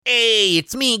Hey,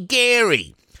 it's me,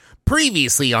 Gary.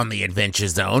 Previously on the Adventure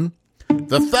Zone,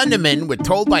 the Thundermen were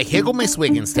told by Higglemus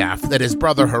Wigginstaff that his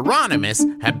brother Hieronymus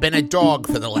had been a dog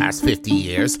for the last 50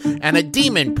 years, and a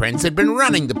demon prince had been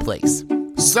running the place.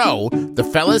 So, the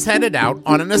fellas headed out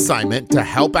on an assignment to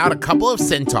help out a couple of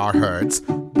centaur herds,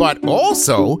 but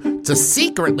also to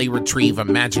secretly retrieve a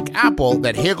magic apple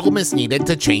that Higglemus needed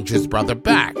to change his brother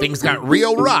back. Things got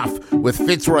real rough, with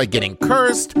Fitzroy getting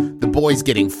cursed, the boys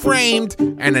getting framed,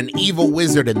 and an evil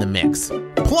wizard in the mix.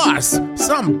 Plus,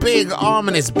 some big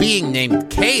ominous being named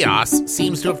Chaos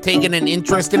seems to have taken an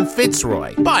interest in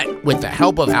Fitzroy. But with the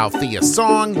help of Althea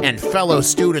Song and fellow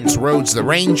students Rhodes the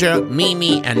Ranger,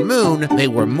 Mimi, and Moon, they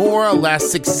were more or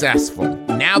less successful.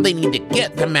 Now they need to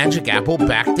get the magic apple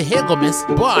back to Higglemus,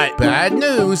 but bad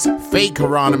news, fake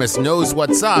Hieronymus knows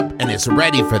what's up and is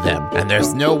ready for them. And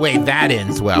there's no way that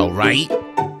ends well, right?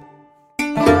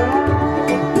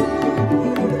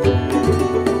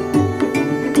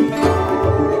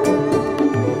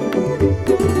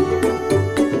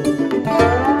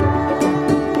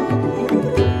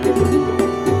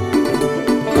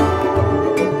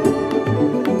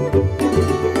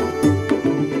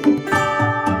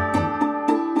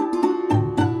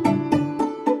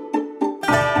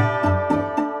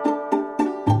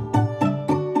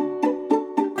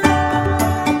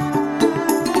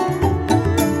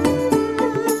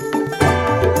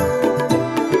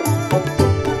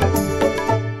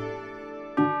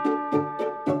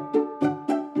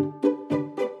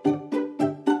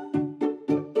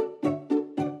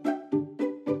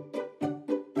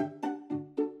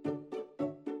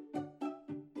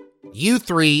 You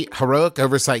three, Heroic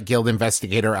Oversight Guild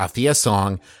investigator Althea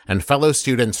Song, and fellow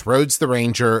students Rhodes the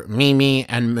Ranger, Mimi,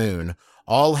 and Moon,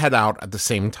 all head out at the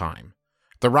same time.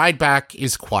 The ride back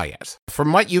is quiet.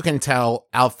 From what you can tell,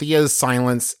 Althea's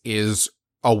silence is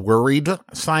a worried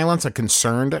silence, a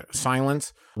concerned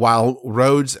silence, while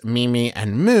Rhodes, Mimi,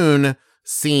 and Moon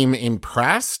seem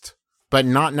impressed, but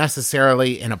not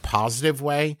necessarily in a positive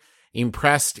way.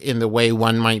 Impressed in the way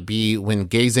one might be when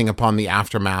gazing upon the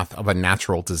aftermath of a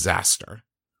natural disaster.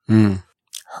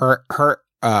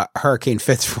 Hurricane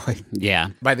Fitzroy.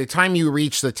 Yeah. By the time you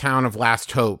reach the town of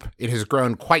Last Hope, it has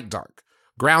grown quite dark.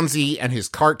 Groundsy and his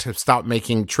cart have stopped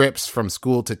making trips from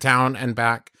school to town and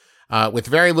back. With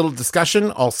very little discussion,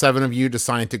 all 7 of you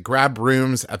decide to grab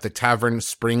rooms at the tavern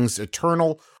Springs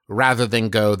Eternal rather than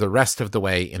go the rest of the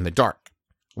way in the dark.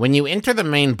 When you enter the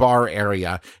main bar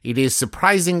area, it is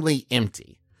surprisingly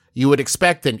empty. You would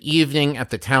expect an evening at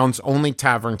the town's only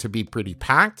tavern to be pretty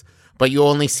packed, but you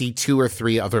only see 2 or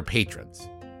 3 other patrons.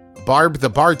 Barb, the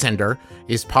bartender,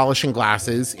 is polishing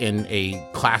glasses in a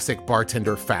classic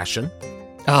bartender fashion.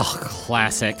 Oh,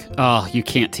 classic. Oh, you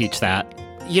can't teach that.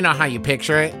 You know how you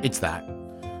picture it? It's that.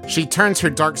 She turns her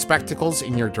dark spectacles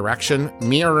in your direction,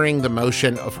 mirroring the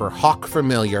motion of her hawk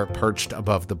familiar perched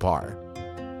above the bar.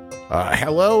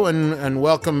 Hello and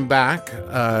welcome back,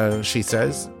 she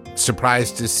says.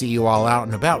 Surprised to see you all out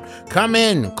and about. Come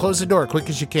in, close the door quick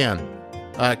as you can.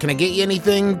 Can I get you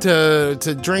anything to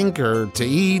drink or to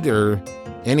eat or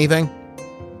anything?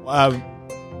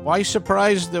 Why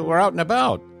surprised that we're out and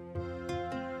about?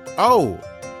 Oh,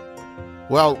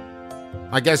 well,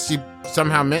 I guess you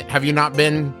somehow have you not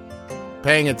been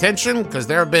paying attention? Because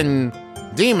there have been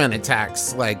demon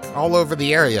attacks, like, all over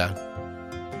the area.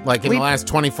 Like in the last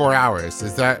 24 hours.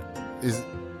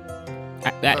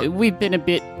 We've been a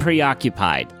bit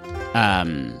preoccupied.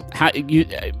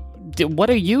 What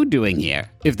are you doing here?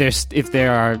 If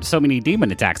there are so many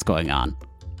demon attacks going on?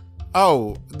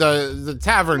 Oh, the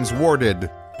tavern's warded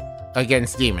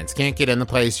against demons. Can't get in the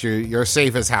place. You're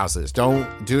safe as houses. Do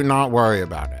not worry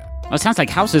about it. Well, it sounds like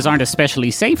houses aren't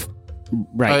especially safe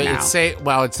right now.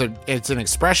 It's an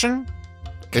expression.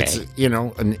 Okay. It's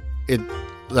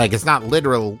it's not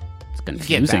literal. It's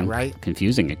confusing, get that, right?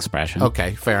 Confusing expression.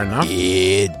 Okay, fair enough.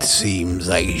 It seems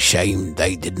a shame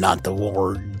they did not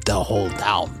ward the whole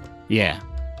town. Yeah.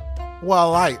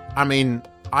 Well,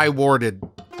 I warded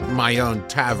my own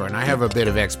tavern. I have a bit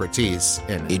of expertise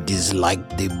in it. It is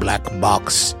like the black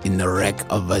box in the wreck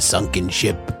of a sunken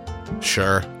ship.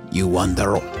 Sure. You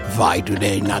wonder, why do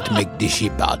they not make the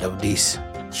ship out of this?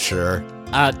 Sure.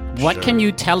 What can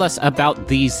you tell us about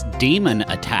these demon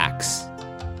attacks?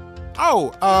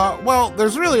 Oh, well,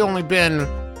 there's really only been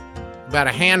about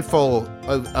a handful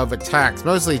of attacks.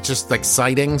 Mostly just like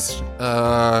sightings,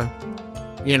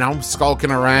 skulking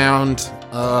around,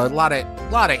 a lot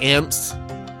of imps.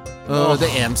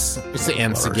 The imps. It's the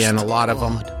imps again, a lot of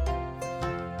them.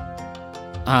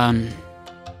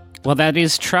 Well, that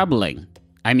is troubling.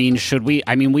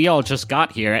 We all just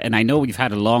got here, and I know we've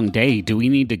had a long day. Do we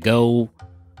need to go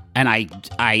and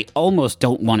I almost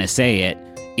don't want to say it,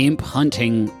 imp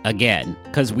hunting again,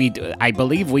 because I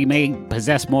believe we may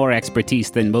possess more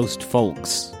expertise than most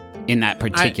folks in that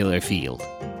particular field.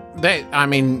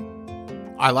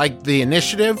 I like the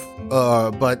initiative,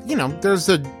 but, there's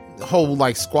a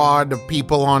whole, squad of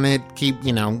people on it, keep,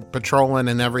 patrolling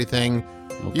and everything.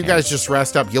 Okay. You guys just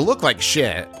rest up. You look like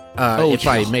shit, if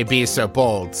I may be so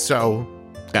bold, so...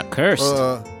 Got cursed.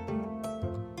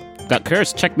 Got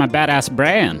cursed. Check my badass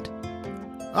brand.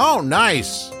 Oh,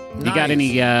 nice. You got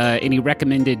any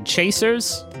recommended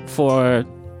chasers for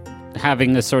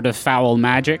having a sort of foul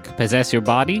magic possess your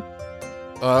body?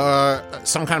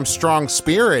 Some kind of strong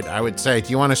spirit, I would say. Do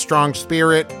you want a strong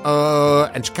spirit?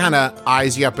 And she kind of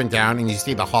eyes you up and down, and you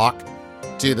see the hawk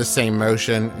do the same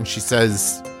motion, and she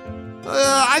says,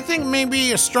 I think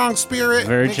maybe a strong spirit.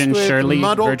 Virgin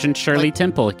Shirley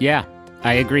Temple. Yeah,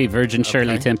 I agree. Virgin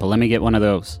Shirley Temple. Let me get one of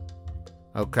those.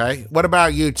 Okay. What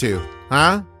about you two?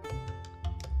 Huh?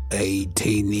 A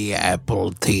teeny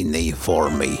apple teeny for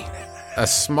me. A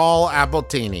small apple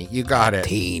teeny. You got it.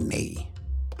 Teeny.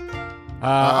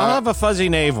 I'll have a fuzzy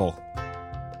navel.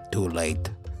 Too late.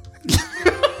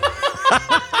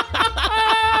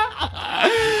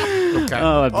 Okay.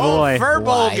 Oh boy!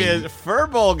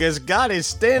 Furbolg has got his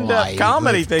stand-up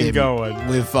comedy thing going.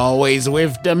 We've always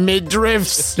with the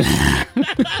midriffs.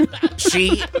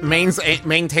 She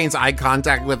maintains eye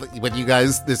contact with you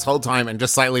guys this whole time and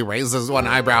just slightly raises one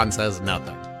eyebrow and says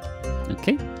nothing.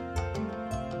 Okay.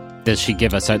 Does she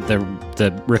give us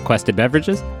the requested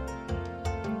beverages?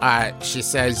 She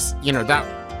says,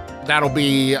 that'll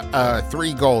be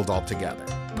 3 gold altogether.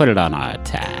 Put it on our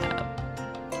tab.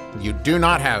 You do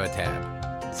not have a tab.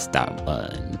 Star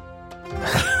 1.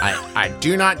 I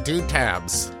do not do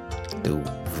tabs. Do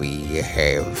we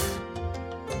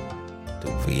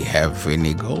have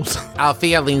any gold?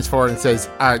 Althea leans forward and says,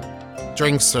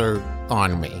 drinks are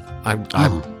on me. I've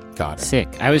got it. Sick.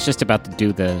 I was just about to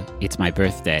do it's my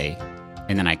birthday,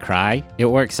 and then I cry. It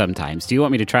works sometimes. Do you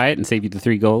want me to try it and save you the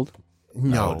 3 gold?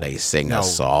 No, they sing a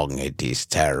song. It is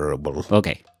terrible.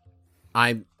 Okay.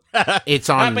 It's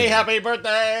on Happy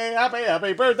birthday!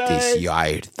 Happy birthday!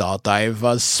 I thought I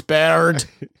was spared.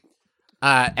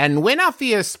 And when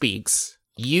Althea speaks,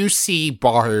 you see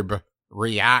Barb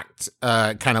react,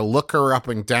 kind of look her up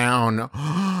and down,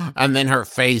 and then her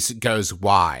face goes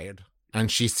wide. And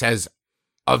she says,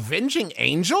 Avenging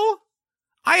Angel?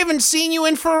 I haven't seen you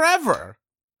in forever.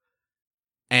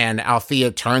 And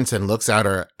Althea turns and looks at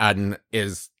her and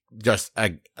is just,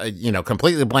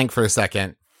 completely blank for a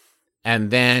second.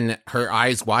 And then her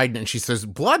eyes widen and she says,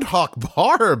 Bloodhawk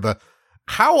Barb,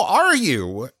 how are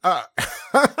you?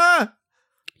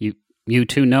 You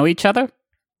two know each other?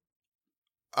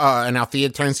 And Althea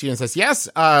turns to you and says, yes,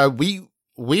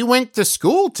 we went to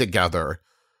school together.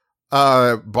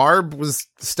 Barb was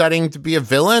studying to be a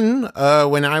villain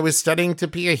when I was studying to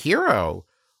be a hero.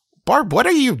 Barb, what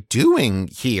are you doing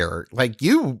here?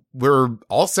 You were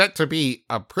all set to be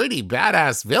a pretty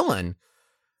badass villain.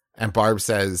 And Barb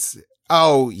says,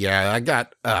 oh, yeah, I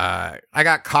got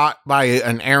caught by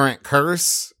an errant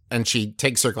curse. And she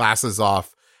takes her glasses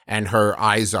off and her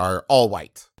eyes are all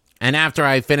white. And after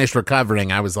I finished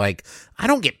recovering, I was like, I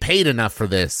don't get paid enough for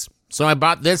this. So I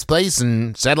bought this place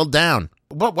and settled down.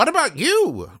 But what about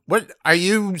you? What are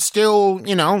you still,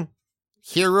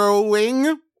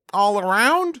 heroing all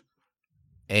around?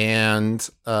 And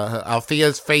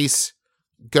Althea's face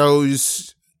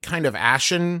goes kind of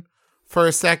ashen for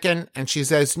a second, and she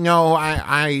says, "No,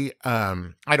 I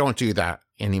don't do that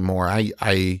anymore.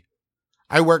 I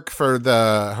work for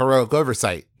the Heroic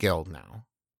Oversight Guild now."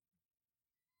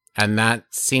 And that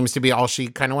seems to be all she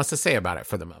kind of wants to say about it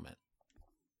for the moment.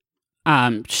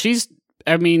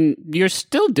 You're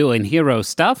still doing hero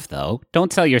stuff, though.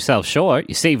 Don't sell yourself short.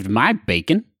 You saved my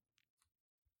bacon.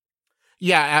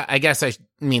 Yeah, I guess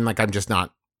I'm just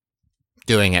not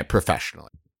doing it professionally.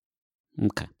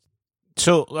 Okay.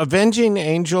 So, Avenging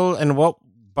Angel and what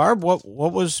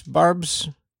was Barb's?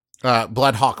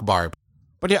 Bloodhawk Barb.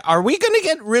 But are we going to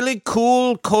get really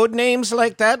cool code names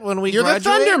like that when we graduate?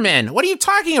 You're the Thundermen. What are you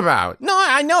talking about? No,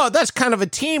 I know. That's kind of a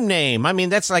team name. I mean,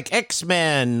 that's like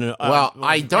X-Men. Well,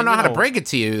 I don't know how to break it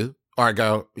to you,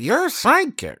 Argo. You're a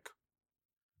sidekick.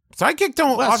 Sidekick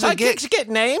don't often sidekicks get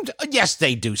named? Yes,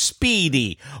 they do.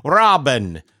 Speedy,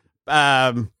 Robin,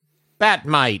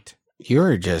 Batmite.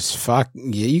 You're just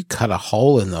fucking... You cut a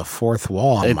hole in the fourth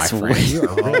wall, my friend.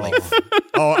 You're really...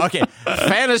 Oh, okay.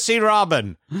 Fantasy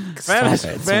Robin.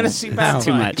 Fantasy Batman.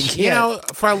 Too much.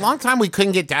 For a long time we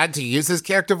couldn't get Dad to use his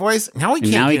character voice. Now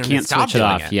he can't switch it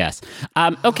off. Yes.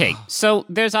 Okay. So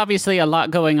there's obviously a lot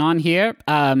going on here.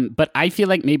 But I feel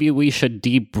like maybe we should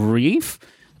debrief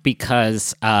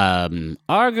because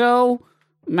Argo,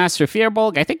 Master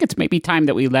Fearbolg, I think it's maybe time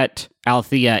that we let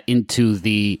Althea into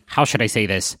the, how should I say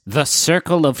this, the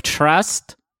circle of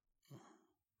trust?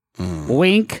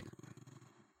 Wink.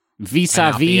 Vis-a-vis.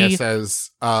 Althea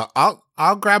says,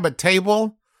 I'll grab a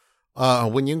table.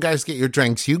 When you guys get your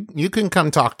drinks, you can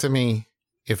come talk to me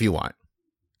if you want.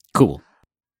 Cool.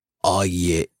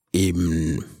 I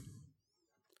am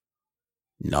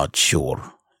not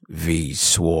sure. We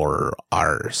swore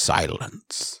our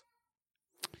silence.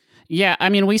 Yeah, I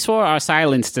mean, we swore our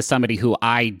silence to somebody who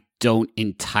I don't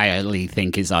entirely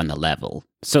think is on the level.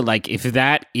 So, like, if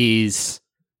that is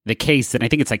the case, then I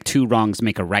think it's like two wrongs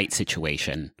make a right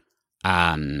situation.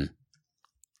 Do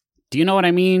you know what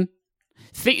I mean?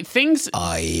 Things...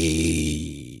 I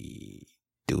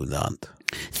do not.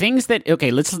 Things that... Okay,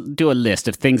 let's do a list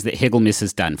of things that Higglemas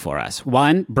has done for us.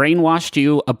 1, brainwashed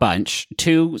you a bunch.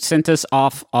 2, sent us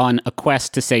off on a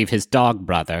quest to save his dog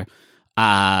brother.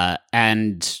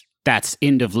 And that's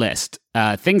end of list.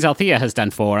 Things Althea has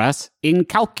done for us,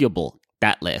 incalculable,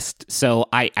 that list. So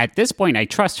at this point, I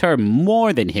trust her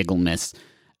more than Higglemas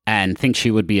and think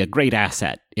she would be a great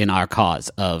asset in our cause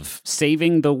of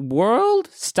saving the world,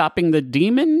 stopping the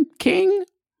Demon King.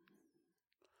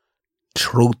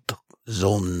 Truth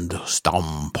zond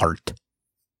stampart.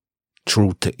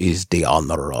 Truth is the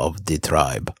honor of the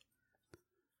tribe.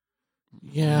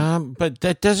 Yeah, but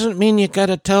that doesn't mean you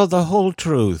gotta tell the whole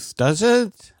truth, does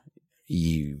it?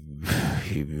 We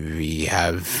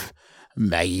have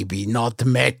maybe not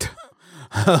met.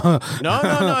 No.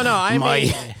 I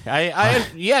mean,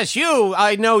 yes, you.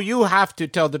 I know you have to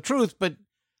tell the truth, but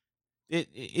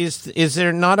is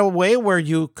there not a way where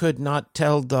you could not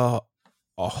tell the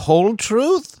whole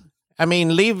truth? I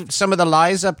mean, leave some of the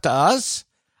lies up to us.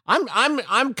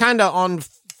 I'm kind of on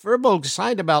Furbolg's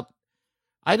side about.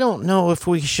 I don't know if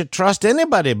we should trust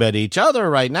anybody but each other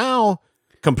right now,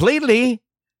 completely.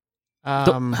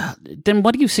 Then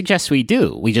what do you suggest we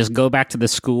do? We just go back to the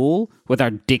school with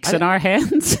our dicks in our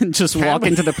hands and just walk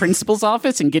into the principal's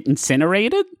office and get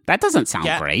incinerated? That doesn't sound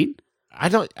great. I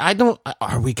don't.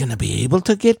 Are we going to be able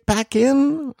to get back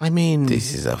in? I mean,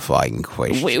 this is a fine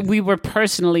question. We were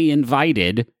personally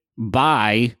invited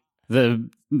by the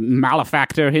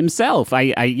malefactor himself.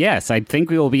 Yes, I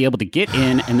think we will be able to get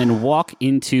in and then walk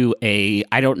into a,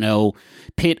 I don't know,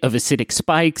 pit of acidic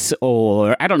spikes,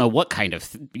 or I don't know what kind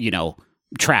of,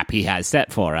 trap he has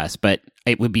set for us, but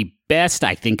it would be best,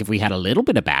 I think, if we had a little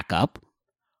bit of backup.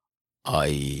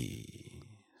 I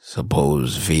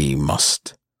suppose we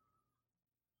must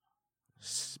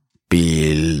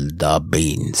spill the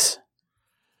beans.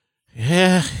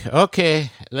 Yeah,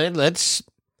 okay. Let's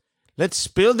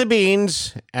spill the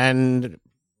beans and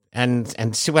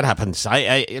see what happens.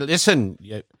 I listen.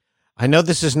 I know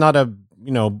this is not a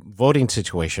voting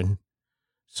situation,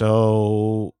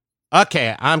 so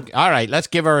okay. I'm all right. Let's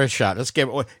give her a shot.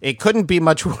 It couldn't be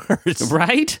much worse,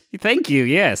 right? Thank you.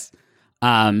 Yes.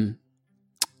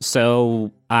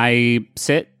 So I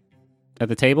sit at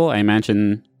the table. I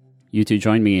imagine you two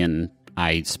join me, and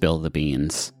I spill the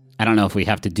beans. I don't know if we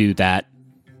have to do that.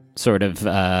 Sort of,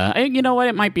 you know what?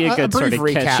 It might be a good sort of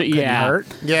catch. Hurt.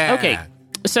 Yeah. Okay.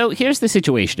 So here's the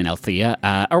situation, Althea.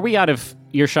 Are we out of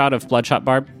earshot of Bloodshot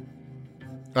Barb?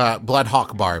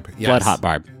 Bloodhawk Barb. Yes. Bloodhawk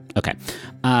Barb. Okay.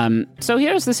 So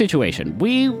here's the situation.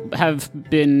 We have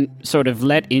been sort of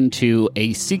let into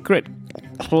a secret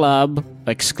club,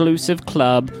 exclusive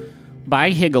club,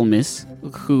 by Higglemas,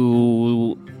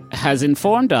 who has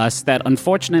informed us that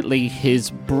unfortunately his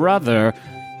brother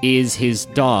is his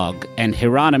dog, and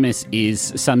Hieronymus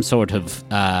is some sort of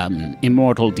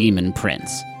immortal demon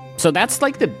prince. So that's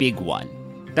like the big one.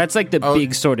 That's like the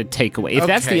big sort of takeaway. If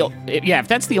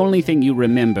that's the only thing you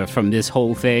remember from this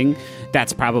whole thing,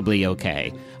 that's probably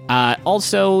okay.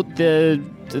 Also, the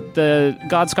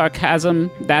Godscar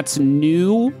Chasm, that's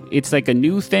new. It's like a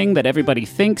new thing that everybody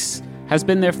thinks has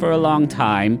been there for a long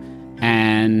time.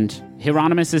 And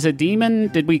Hieronymus is a demon.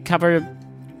 Did we cover?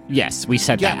 Yes, we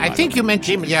said that. Yeah, I think you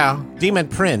mentioned, Demon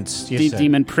Prince.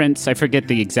 Demon Prince. I forget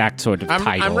the exact sort of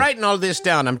title. I'm writing all this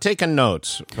down. I'm taking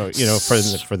notes,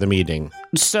 for the meeting.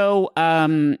 So,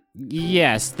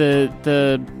 yes,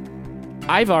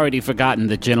 I've already forgotten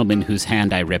the gentleman whose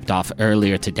hand I ripped off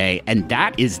earlier today, and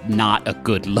that is not a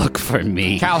good look for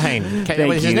me. Calhane.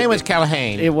 His name was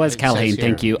Calhane. It was Calhane,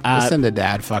 thank you. Listen to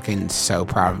Dad fucking so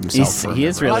proud of himself. He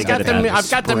is really good at that.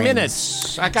 I've got the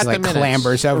minutes. I got the minutes.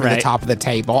 Clambers over the top of the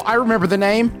table. I remember the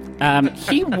name.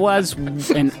 He was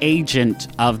an agent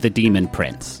of the Demon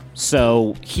Prince.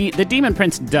 So the Demon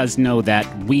Prince does know that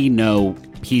we know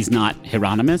he's not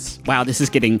Hieronymus. Wow, this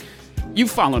is getting... You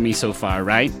follow me so far,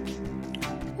 right?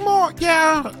 More,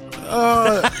 yeah.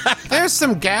 There's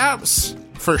some gaps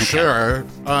for sure.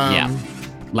 Yeah.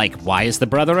 Like, why is the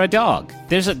brother a dog?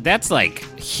 That's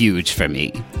like huge for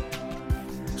me.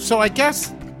 So I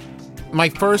guess my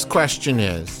first question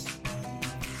is,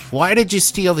 why did you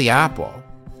steal the apple?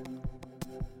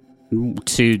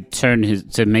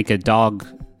 To make a dog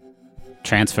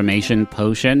transformation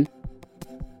potion.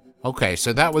 Okay,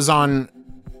 so that was on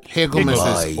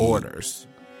Higglemus's orders.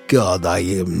 God, I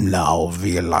am now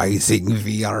realizing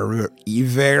we are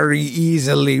very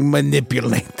easily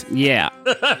manipulated. Yeah.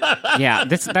 Yeah,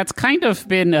 that's kind of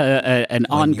been an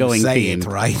ongoing theme. It,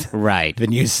 right? Right.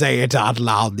 When you say it out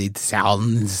loud, it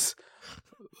sounds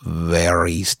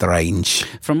very strange.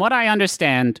 From what I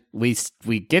understand, we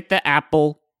get the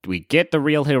apple, we get the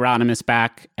real Hieronymus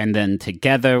back, and then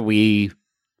together we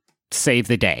save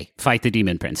the day, fight the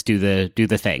demon prince, do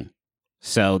the thing.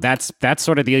 So that's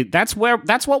sort of that's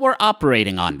what we're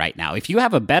operating on right now. If you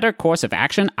have a better course of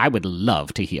action, I would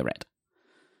love to hear it.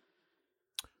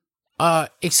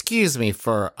 Excuse me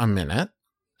for a minute.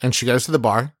 And she goes to the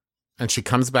bar and she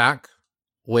comes back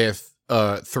with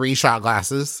 3 shot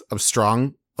glasses of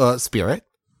strong spirit.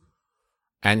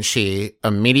 And she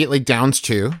immediately downs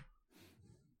 2.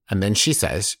 And then she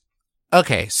says,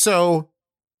 okay, so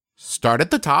start at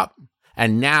the top.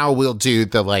 And now we'll do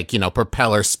the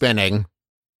propeller spinning.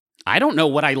 I don't know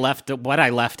what I left out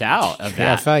of that.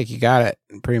 Yeah, I feel like you got it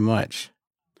pretty much.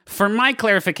 For my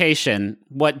clarification,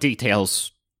 what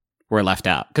details were left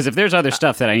out? Because if there's other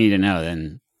stuff that I need to know,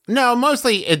 then no,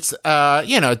 mostly it's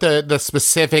the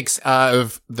specifics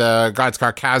of the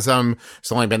Godscar Chasm.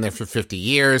 It's only been there for 50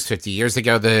 years. 50 years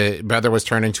ago, the brother was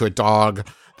turned into a dog.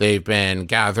 They've been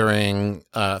gathering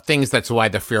things. That's why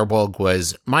the Firbolg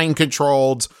was mind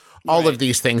controlled. All of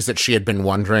these things that she had been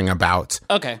wondering about.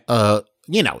 Okay.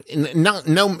 You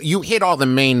hit all the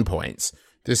main points.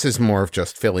 This is more of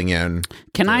just filling in.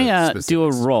 Can I do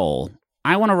a roll?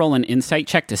 I want to roll an insight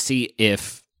check to see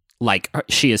if,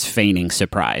 she is feigning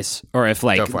surprise, or if,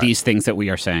 these things that we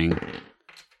are saying.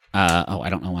 I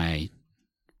don't know why I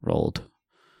rolled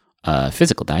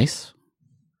physical dice.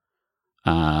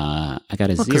 I got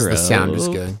a 0. The sound is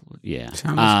good. Yeah.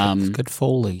 Sounds good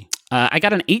Foley. I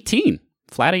got an 18.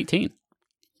 Flat 18.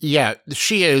 Yeah,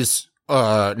 she is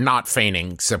not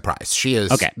feigning surprise. She is.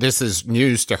 Okay. This is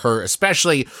news to her,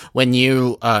 especially when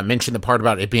you mentioned the part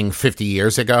about it being 50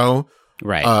 years ago.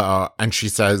 Right. And she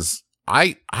says,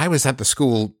 I was at the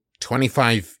school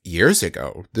 25 years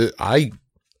ago. I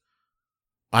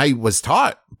was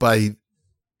taught by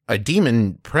a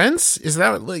demon prince. Is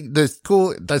that the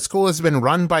school? The school has been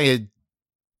run by a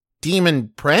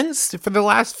demon prince for the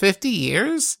last 50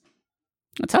 years?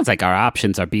 It sounds like our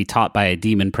options are be taught by a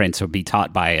demon prince or be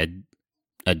taught by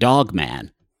a dog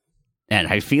man. And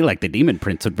I feel like the demon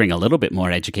prince would bring a little bit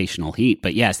more educational heat,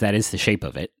 but yes, that is the shape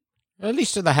of it. At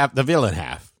least to the villain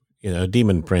half.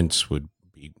 Demon prince would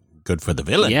be good for the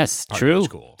villain. Yes, true.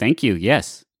 Thank you.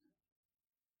 Yes.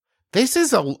 This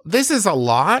is a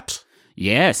lot.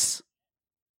 Yes.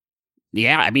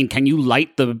 Yeah, I mean, can you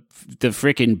light the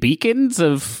frickin' beacons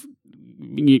of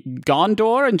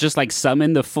Gondor and just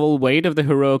summon the full weight of the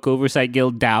Heroic Oversight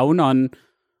Guild down on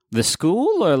the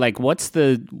school? Or what's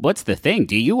the thing?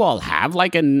 Do you all have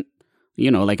an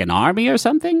army or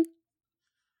something?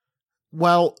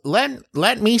 Well,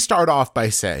 let me start off by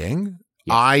saying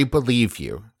I believe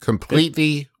you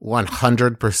completely.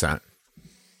 100%.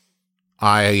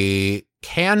 I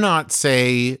cannot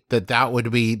say that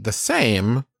would be the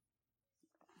same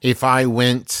if I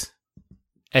went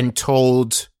and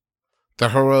told the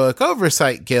Heroic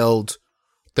Oversight Guild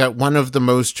that one of the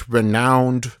most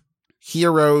renowned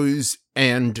heroes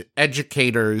and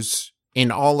educators in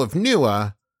all of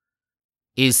Nua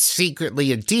is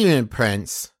secretly a demon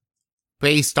prince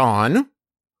based on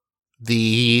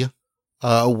the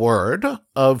word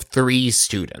of 3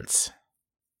 students.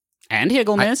 And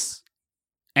Higglemus.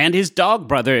 And his dog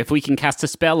brother, if we can cast a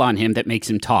spell on him that makes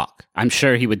him talk. I'm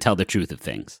sure he would tell the truth of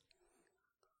things.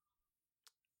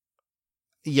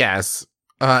 Yes.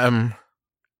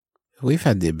 We've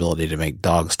had the ability to make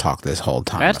dogs talk this whole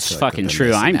time. That's fucking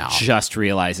true. I'm just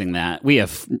realizing that. We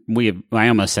have. I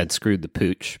almost said screwed the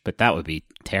pooch, but that would be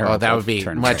terrible. Oh, that would be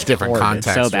much different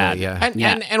context. So bad. Really,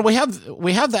 yeah. And we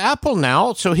have the apple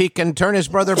now, so he can turn his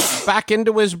brother back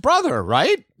into his brother,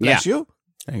 right? Bless you.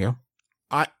 There you go.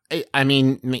 I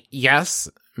mean, yes,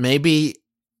 maybe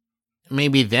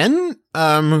then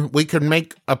we could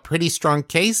make a pretty strong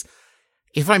case.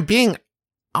 If I'm being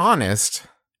honest,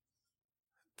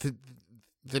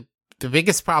 the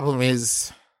biggest problem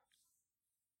is,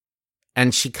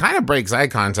 and she kind of breaks eye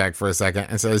contact for a second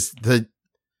and says, the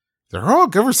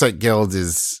Heroic Oversight Guild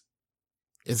is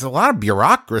is a lot of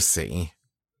bureaucracy,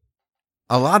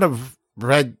 a lot of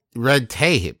red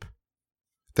tape.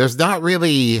 They're not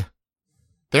really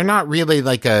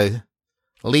like a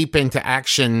leap into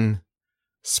action,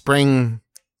 spring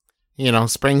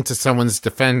to someone's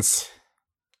defense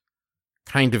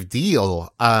kind of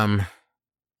deal. And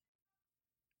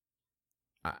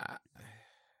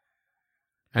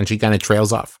she kind of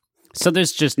trails off. So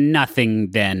there's just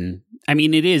nothing then. I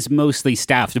mean, it is mostly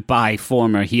staffed by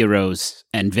former heroes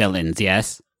and villains,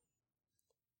 yes?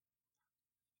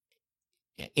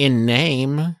 In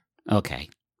name. Okay.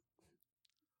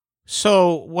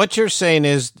 So what you're saying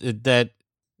is that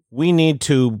we need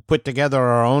to put together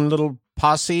our own little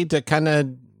posse to kind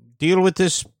of deal with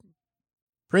this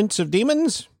Prince of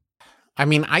Demons? I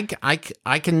mean,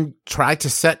 I can try to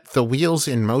set the wheels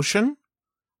in motion.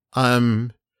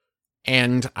 And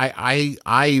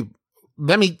I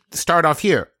let me start off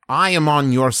here. I am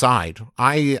on your side.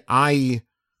 I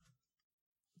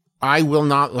will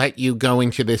not let you go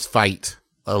into this fight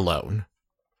alone.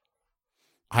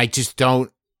 I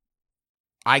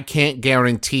can't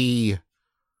guarantee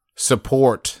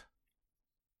support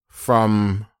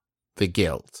from the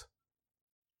guild.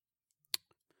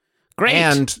 Great.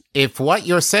 And if what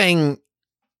you're saying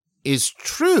is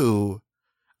true,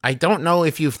 I don't know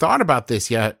if you've thought about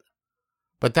this yet,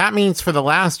 but that means for the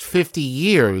last 50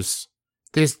 years,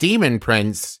 this demon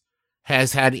prince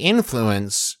has had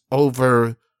influence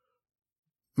over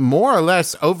more or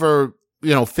less over,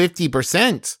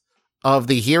 50% of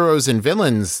the heroes and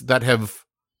villains that have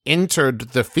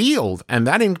entered the field. And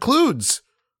that includes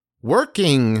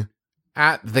working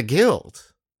at the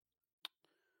guild.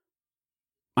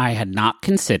 I had not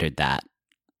considered that,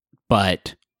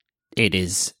 but it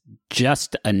is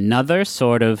just another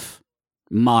sort of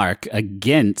mark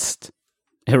against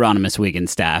Hieronymus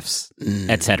Wiggenstaff's,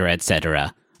 et cetera,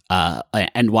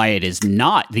 and why it is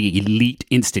not the elite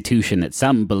institution that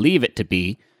some believe it to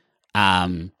be.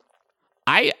 What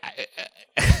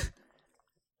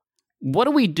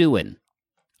are we doing?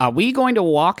 Are we going to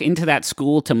walk into that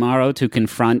school tomorrow to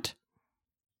confront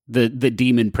the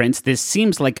demon prince? This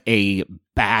seems like a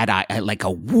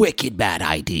wicked bad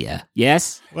idea.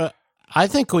 Yes? Well, I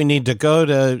think we need to go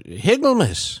to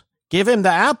Higglemus. Give him the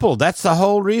apple. That's the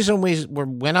whole reason we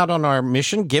went out on our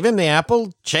mission. Give him the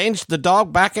apple, change the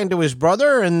dog back into his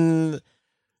brother, and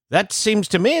that seems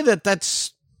to me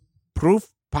that's proof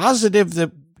positive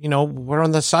that, we're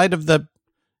on the side of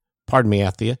pardon me,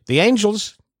 Althea, the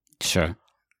angels. Sure.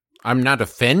 I'm not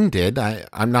offended.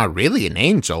 I'm not really an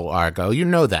angel, Argo. You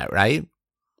know that, right?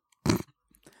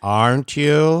 Aren't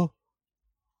you?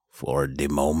 For the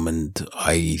moment,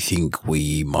 I think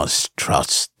we must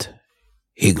trust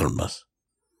Higglemus.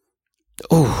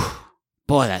 Oh,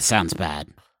 boy, that sounds bad.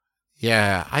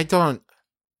 Yeah, I don't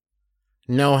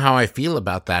know how I feel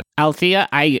about that. Althea,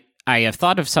 I have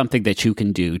thought of something that you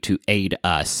can do to aid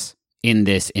us in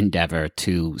this endeavor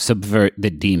to subvert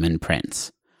the demon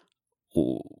prince.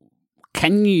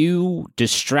 Can you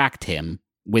distract him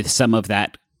with some of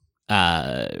that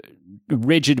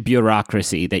rigid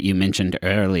bureaucracy that you mentioned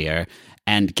earlier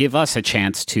and give us a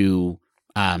chance to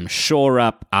shore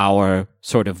up our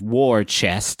sort of war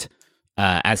chest,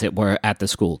 as it were, at the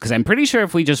school? Because I'm pretty sure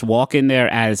if we just walk in there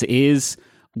as is,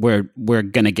 we're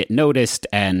going to get noticed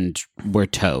and we're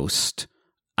toast.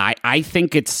 I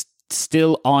think it's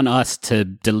still on us to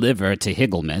deliver to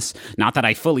Higglemus. Not that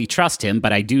I fully trust him,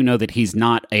 but I do know that he's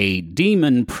not a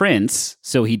demon prince,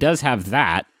 so he does have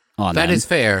that on him. That is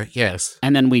fair, yes.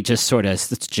 And then we just sort of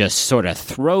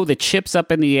throw the chips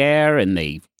up in the air and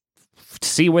they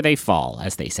see where they fall,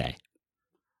 as they say.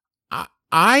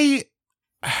 I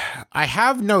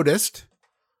have noticed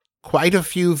quite a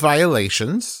few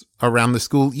violations around the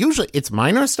school. Usually it's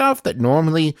minor stuff that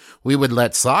normally we would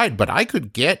let slide, but I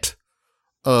could get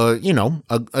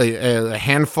a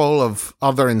handful of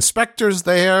other inspectors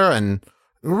there and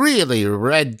really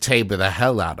red tape the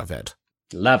hell out of it.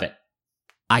 Love it.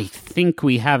 I think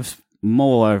we have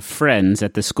more friends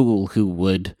at the school who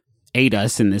would aid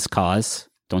us in this cause.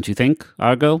 Don't you think,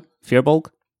 Argo? Firbolg?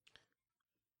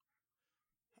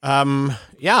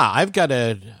 Yeah, I've got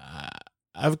a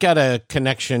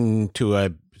connection to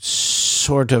a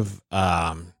sort of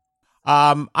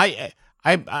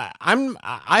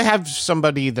I have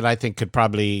somebody that I think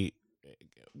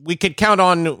we could count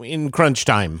on in crunch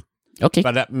time. Okay.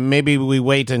 But maybe we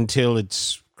wait until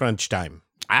it's crunch time.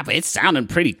 It's sounding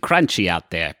pretty crunchy out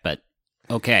there, but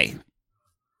okay.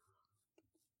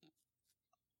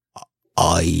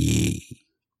 I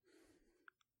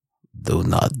do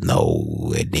not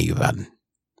know anyone.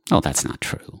 Oh, that's not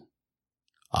true.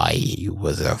 I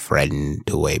was a friend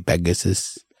to a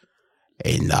Pegasus,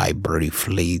 And I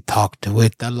briefly talked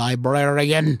with the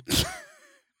librarian.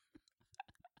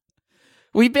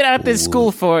 We've been at this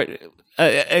school for,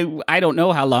 I don't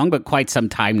know how long, but quite some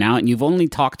time now, and you've only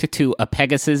talked to a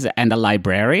Pegasus and a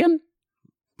librarian?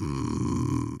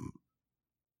 The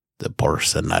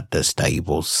person at the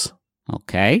stables.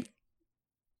 Okay.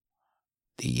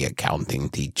 The accounting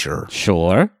teacher.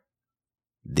 Sure.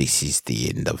 This is the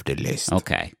end of the list.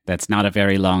 Okay, that's not a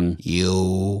very long...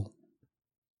 You...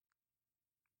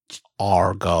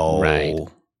 Argo. Right.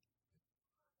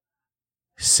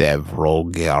 Several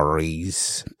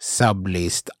Garys.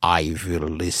 Sublist, I will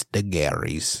list the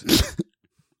Garys.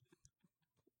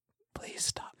 Please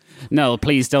stop. No,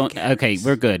 please don't. Garys. Okay,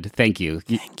 we're good. Thank you.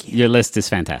 Thank you. Your list is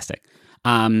fantastic.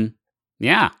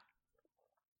 Yeah.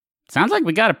 Sounds like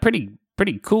we got a pretty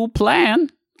cool plan.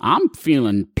 I'm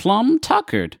feeling plumb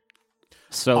tuckered.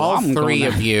 So All I'm three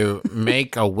gonna... of you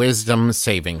make a wisdom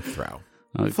saving throw.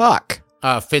 Fuck.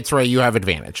 Fitzroy, you have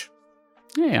advantage.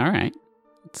 Hey, all right.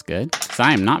 That's good. 'Cause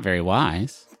I am not very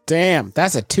wise. Damn,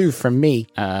 that's a 2 from me.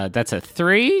 That's a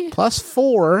 3. Plus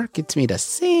 4 gets me to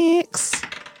 6.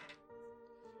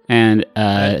 And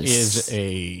That is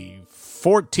a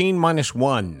 14 minus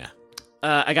 1.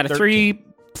 I got a 13. 3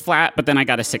 flat, but then I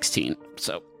got a 16.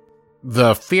 So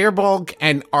The Fearbulk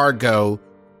and Argo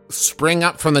spring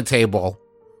up from the table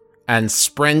and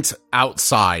sprint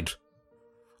outside,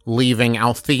 leaving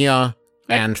Althea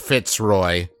and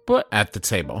Fitzroy But- at the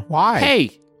table. Why?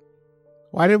 hey,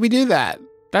 Why did we do that?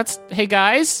 hey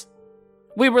guys,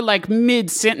 we were like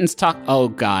mid-sentence talk. Oh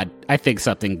God, I think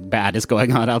something bad is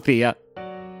going on, Althea.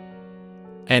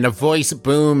 And a voice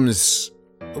booms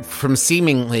from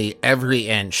seemingly every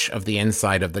inch of the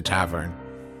inside of the tavern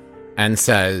and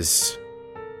says,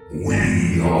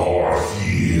 We are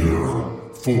here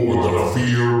for the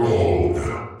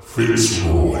Fearbulk,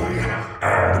 Fitzroy,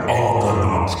 and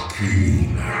Argonaut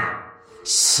King.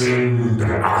 Send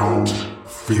out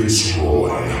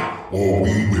Fitzroy, or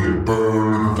we will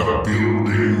burn the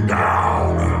building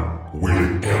down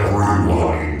with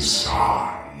everyone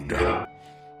inside.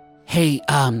 Hey,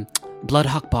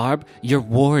 Bloodhawk Barb, your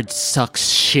ward sucks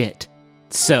shit.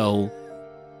 So,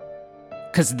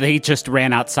 because they just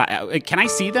ran outside. Can I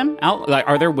see them out? Like,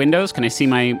 are there windows? Can I see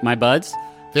my buds?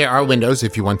 there are windows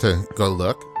if you want to go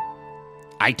look.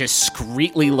 I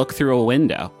discreetly look through a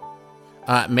window.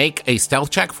 Make a stealth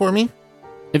check for me.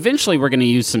 Eventually, we're going to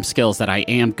use some skills that I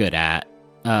am good at.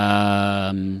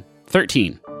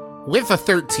 13. With a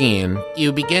 13,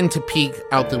 you begin to peek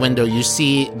out the window. You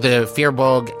see the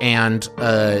Fearbulk and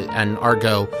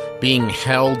Argo being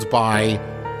held by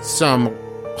some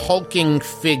hulking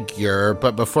figure,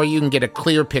 but before you can get a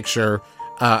clear picture,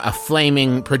 a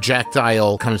flaming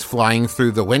projectile comes flying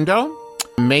through the window.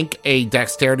 Make a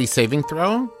dexterity saving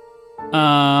throw.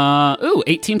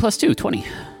 18 plus 2, 20.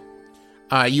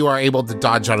 You are able to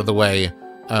dodge out of the way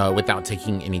without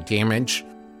taking any damage.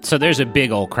 So there's a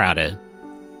big old crowd of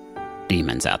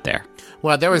demons out there.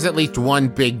 Well, there was at least one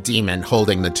big demon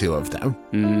holding the two of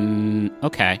them.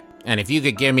 Okay. And if you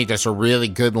could give me just a really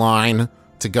good line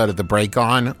to go to the break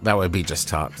on, that would be just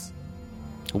tops.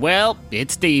 Well,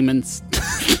 it's demons.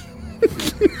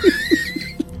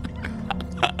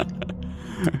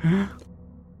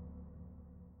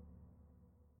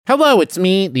 Hello, it's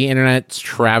me, the internet's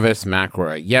Travis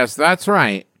McElroy. Yes, that's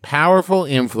right. Powerful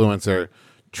influencer,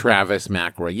 Travis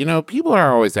McElroy. You know, people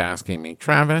are always asking me,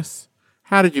 Travis,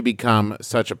 how did you become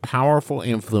such a powerful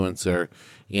influencer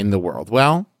in the world?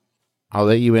 Well, I'll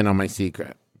let you in on my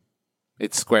secret.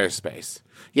 It's Squarespace.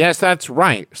 Yes, that's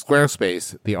right.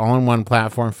 Squarespace, the all-in-one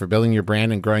platform for building your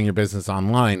brand and growing your business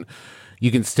online.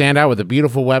 You can stand out with a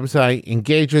beautiful website,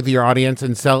 engage with your audience,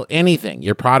 and sell anything,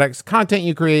 your products, content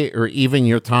you create, or even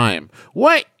your time.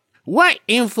 What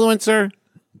influencer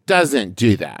doesn't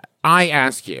do that? I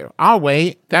ask you. I'll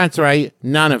wait. That's right.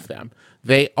 None of them.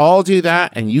 They all do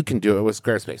that, and you can do it with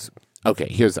Squarespace. Okay,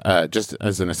 here's just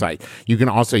as an aside. You can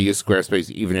also use Squarespace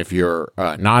even if you're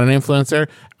not an influencer,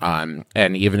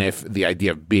 and even if the idea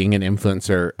of being an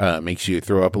influencer makes you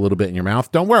throw up a little bit in your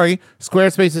mouth. Don't worry,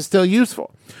 Squarespace is still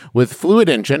useful. With Fluid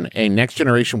Engine, a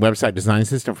next-generation website design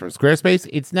system from Squarespace,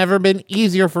 it's never been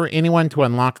easier for anyone to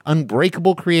unlock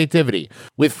unbreakable creativity.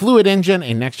 With Fluid Engine,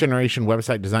 a next-generation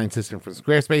website design system from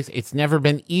Squarespace, it's never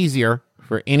been easier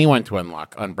for anyone to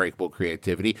unlock unbreakable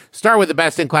creativity. Start with the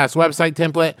best-in-class website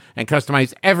template and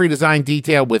customize every design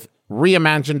detail with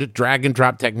reimagined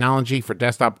drag-and-drop technology for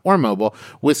desktop or mobile.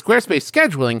 With Squarespace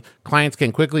Scheduling, clients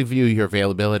can quickly view your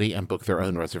availability and book their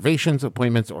own reservations,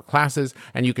 appointments, or classes,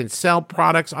 and you can sell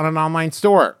products on an online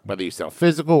store. Whether you sell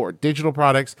physical or digital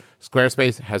products,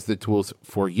 Squarespace has the tools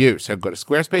for you. So go to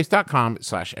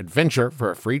squarespace.com/adventure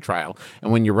for a free trial,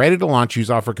 and when you're ready to launch,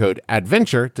 use offer code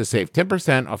ADVENTURE to save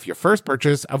 10% off your first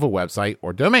purchase of a website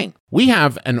or domain. We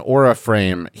have an Aura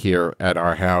frame here at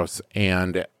our house,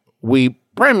 and we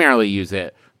primarily use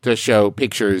it to show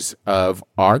pictures of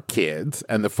our kids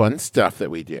and the fun stuff that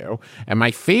we do. And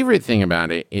my favorite thing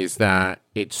about it is that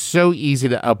it's so easy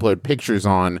to upload pictures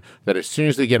on that as soon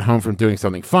as we get home from doing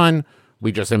something fun,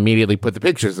 we just immediately put the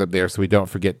pictures up there so we don't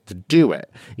forget to do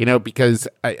it. You know, because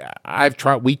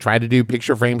we tried to do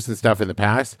picture frames and stuff in the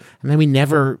past, and then we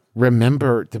never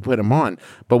remember to put them on.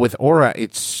 But with Aura,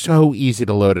 it's so easy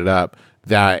to load it up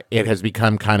that it has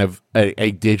become kind of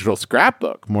a digital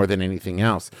scrapbook more than anything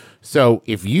else. So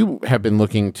if you have been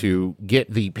looking to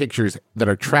get the pictures that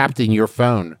are trapped in your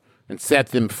phone and set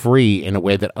them free in a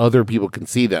way that other people can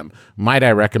see them, might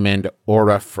I recommend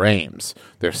Aura Frames.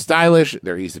 They're stylish,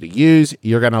 they're easy to use,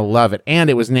 you're going to love it. And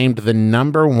it was named the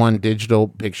 #1 digital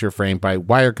picture frame by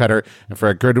Wirecutter, and for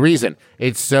a good reason.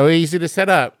 It's so easy to set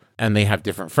up, and they have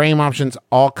different frame options,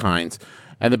 all kinds.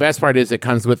 And the best part is it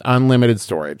comes with unlimited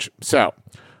storage. So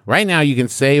right now you can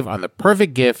save on the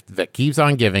perfect gift that keeps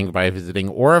on giving by visiting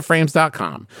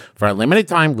auraframes.com. For a limited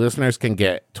time, listeners can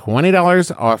get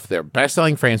 $20 off their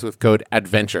best-selling frames with code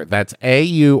ADVENTURE. That's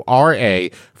AURA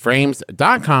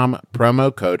frames.com,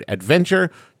 promo code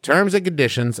ADVENTURE. Terms and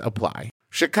conditions apply.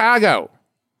 Chicago,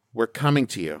 we're coming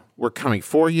to you. We're coming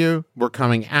for you. We're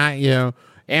coming at you.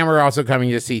 And we're also coming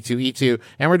to C2E2,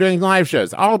 and we're doing live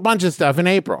shows, all a bunch of stuff in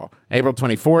April. April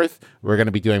 24th, we're going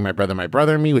to be doing My Brother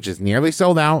and Me, which is nearly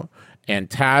sold out, and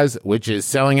Taz, which is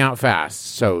selling out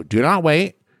fast. So do not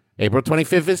wait. April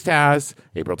 25th is Taz.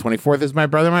 April 24th is My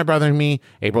Brother and Me.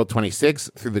 April 26th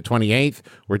through the 28th,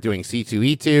 we're doing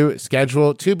C2E2,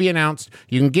 schedule to be announced.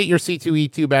 You can get your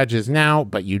C2E2 badges now,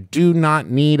 but you do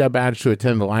not need a badge to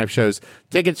attend the live shows.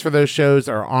 Tickets for those shows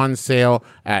are on sale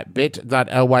at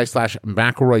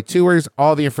bit.ly/McElroy Tours.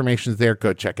 All the information's there.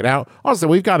 Go check it out. Also,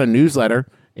 we've got a newsletter.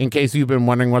 In case you've been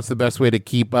wondering what's the best way to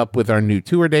keep up with our new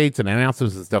tour dates and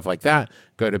announcements and stuff like that,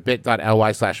 go to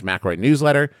bit.ly/McElroy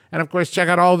newsletter. And of course, check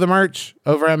out all of the merch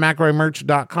over at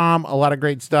McElroymerch.com. A lot of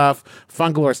great stuff.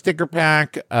 Fungalore sticker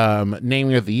pack,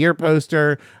 naming of the year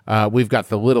poster. We've got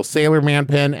the little Sailor Man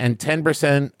pin, and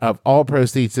 10% of all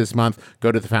proceeds this month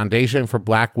go to the Foundation for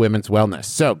Black Women's Wellness.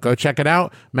 So go check it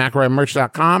out,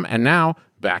 McElroymerch.com. And now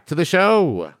back to the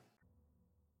show.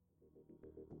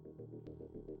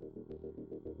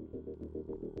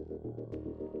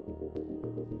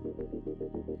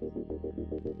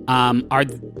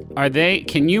 Are they,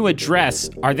 can you address,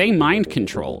 are they mind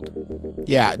controlled?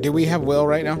 Yeah, do we have Will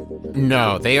right now?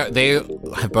 No, they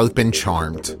have both been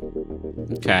charmed.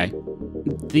 Okay.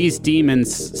 These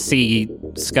demons see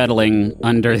scuttling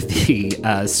under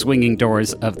the swinging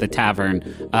doors of the tavern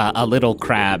a little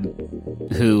crab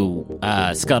who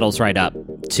scuttles right up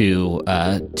to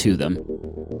them,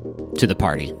 to the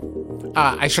party.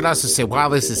 I should also say, while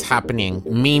this is happening,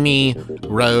 Mimi,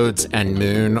 Rhodes, and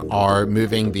Moon are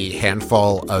moving the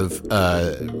handful of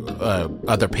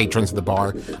other patrons of the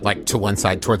bar, like to one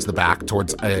side, towards the back,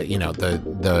 towards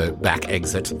the back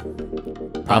exit.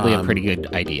 Probably a pretty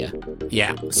good idea.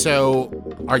 Yeah. So,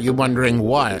 are you wondering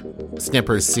what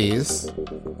Snippers sees?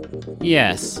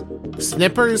 Yes.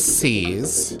 Snippers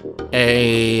sees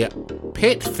a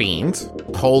pit fiend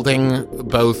holding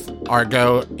both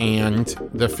Argo and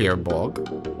the Fearbog,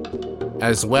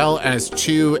 as well as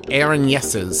two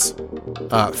Aranesses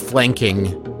flanking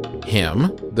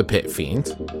him, the pit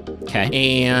fiend. Okay.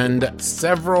 And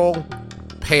several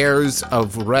pairs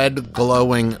of red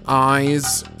glowing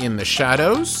eyes in the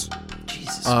shadows.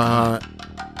 Jesus.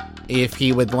 If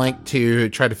he would like to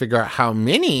try to figure out how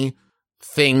many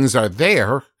things are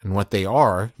there and what they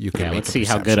are, you can make let's a see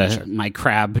how good check. my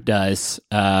crab does.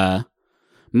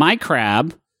 My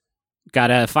crab got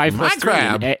a 5 plus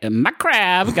 3. My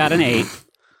crab got an 8.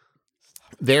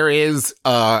 There is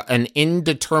an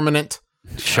indeterminate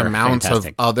amount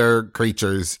fantastic. of other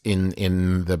creatures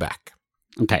in the back.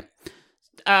 Okay.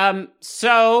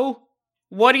 So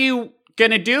what are you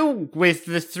gonna do with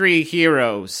the 3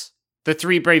 heroes? The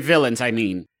 3 brave villains, I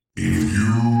mean. If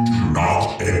you do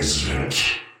not exit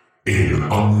in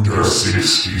under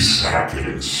 60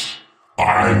 seconds,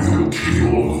 I will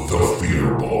kill the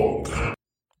Fearbog.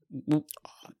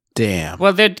 Damn.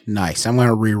 Well, they'd Nice. I'm going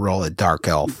to re-roll a Dark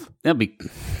Elf. they'll be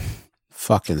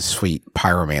Fucking sweet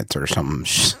Pyromancer or something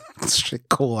shit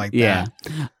cool like yeah.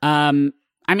 that.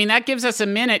 I mean, that gives us a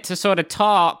minute to sort of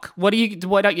talk. What are you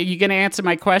going to answer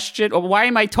my question? Or why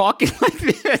am I talking like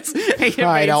this?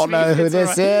 I don't know who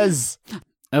this is.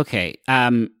 Okay.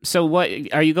 So what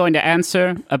are you going to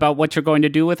answer about what you're going to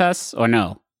do with us or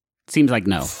no? Seems like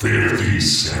no. 50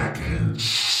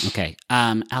 seconds. Okay.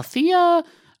 Althea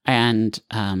and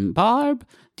Barb,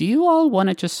 do you all want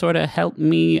to just sort of help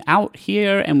me out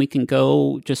here and we can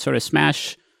go just sort of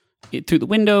smash it through the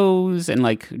windows and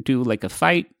like do like a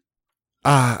fight?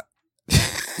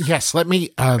 Yes, let me,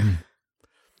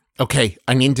 okay,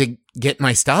 I need to get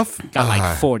my stuff. Got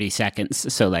like 40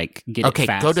 seconds, so like get it fast.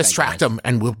 Okay, go distract them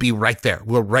and we'll be right there.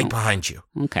 We're right behind you.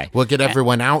 Okay. We'll get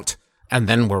everyone out and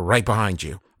then we're right behind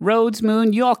you. Rhodes,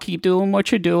 Moon, you all keep doing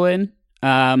what you're doing.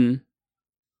 And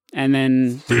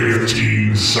then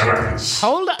 15 seconds.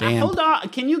 Hold on.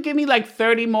 Can you give me like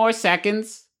 30 more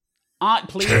seconds?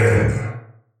 Please. 10,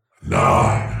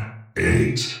 9,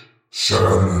 8,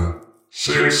 7,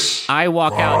 6. I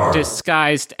walk 5. out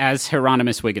disguised as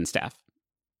Hieronymus Wigginstaff.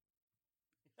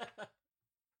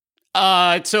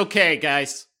 It's okay,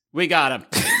 guys. We got him.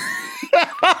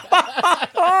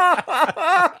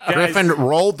 Griffin,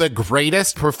 roll the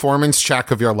greatest performance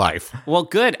check of your life. Well,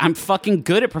 good. I'm fucking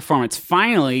good at performance.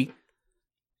 Finally.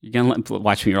 You're going to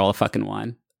watch me roll a fucking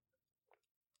 1.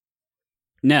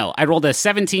 No, I rolled a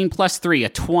 17 plus 3, a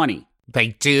 20. They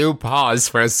do pause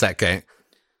for a second.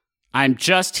 I'm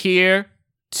just here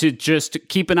to just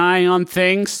keep an eye on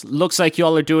things. Looks like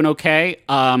y'all are doing okay.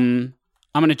 I'm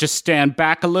going to just stand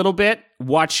back a little bit,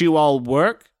 watch you all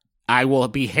work. I will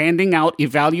be handing out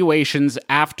evaluations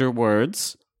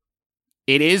afterwards.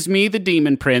 It is me, the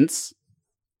Demon Prince,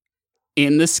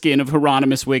 in the skin of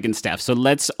Hieronymus Wigginstaff. So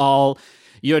let's all...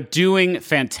 You're doing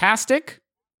fantastic.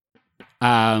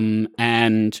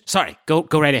 And... Sorry, go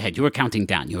right ahead. You were counting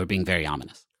down. You were being very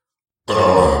ominous.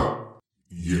 Yeah.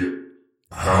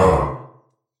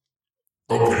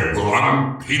 Okay,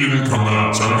 well, he didn't come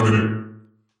out, so I'm gonna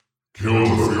kill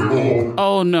the Firbolg.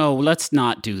 Oh, no, let's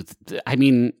not do... I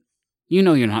mean... You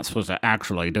know you're not supposed to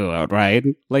actually do it, right?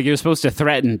 Like, you're supposed to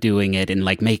threaten doing it and,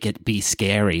 like, make it be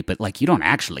scary, but, like, you don't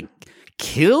actually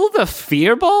kill the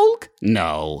Firbolg?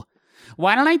 No.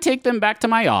 Why don't I take them back to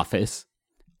my office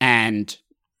and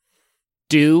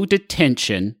do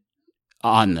detention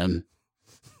on them?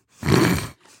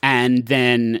 And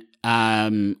then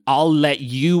I'll let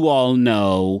you all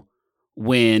know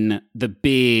when the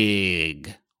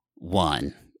big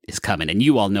one is coming, and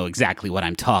you all know exactly what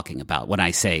I'm talking about when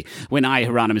I,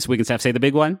 Hieronymus Wigginstaff, say the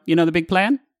big one, you know, the big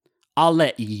plan? I'll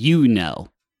let you know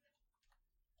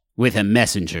with a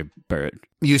messenger bird.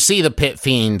 You see the pit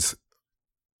fiends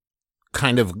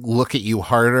kind of look at you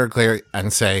harder, Claire,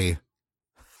 and say,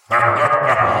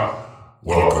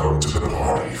 Welcome to the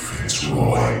party,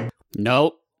 Fitzroy.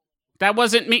 Nope, that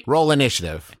wasn't me. Roll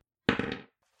initiative.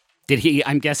 Did he,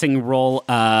 I'm guessing, roll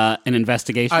an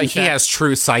investigation He check? has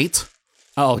true sight.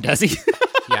 Oh, does he?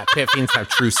 Yeah, pit fiends have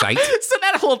true sight. So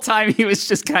that whole time he was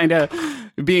just kind of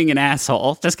being an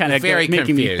asshole, just kind of Very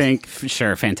making confused. me think.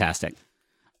 Sure, fantastic.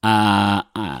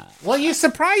 Well, you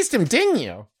surprised him, didn't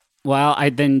you? Well,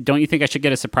 then don't you think I should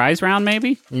get a surprise round?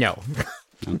 Maybe. No.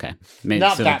 Okay, maybe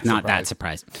Not so that not that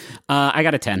surprise. I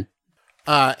got a 10.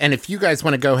 And if you guys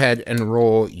want to go ahead and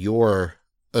roll your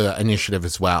initiative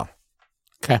as well.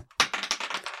 Okay.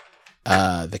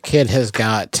 The kid has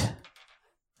got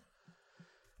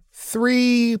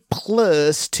 3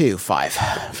 plus 2, 5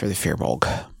 for the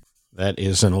Firbolg. That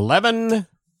is an 11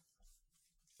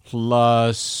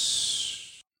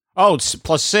 plus... Oh, it's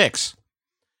plus 6.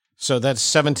 So that's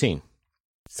 17.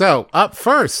 So, up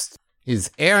first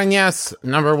is Aranyas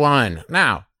number 1.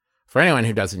 Now, for anyone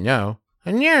who doesn't know,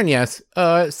 an Aranyas,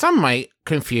 some might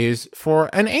confuse for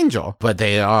an angel, but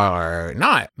they are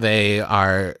not. They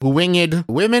are winged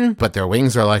women, but their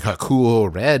wings are like a cool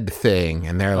red thing,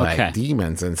 and they're like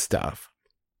demons and stuff.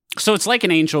 So it's like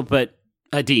an angel, but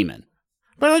a demon.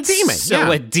 But a demon,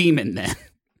 So a demon then.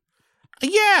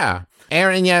 Yeah.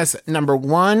 Aranyas number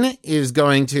 1 is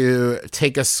going to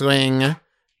take a swing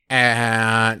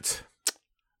at,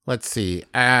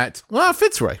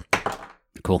 Fitzroy.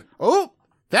 Cool. Oh,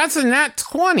 that's a nat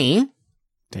 20.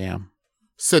 Damn.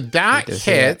 So that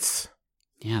hits.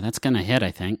 Yeah, that's going to hit,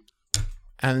 I think.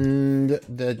 And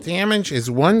the damage is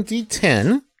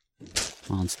 1d10.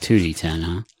 Well, it's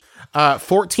 2d10, huh?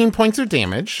 14 points of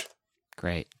damage.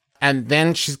 Great. And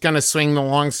then she's going to swing the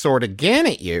long sword again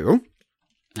at you.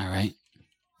 All right.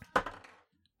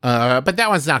 But that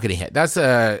one's not going to hit. That's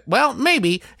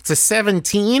maybe. It's a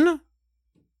 17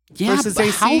 Yeah, versus but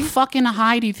AC. how fucking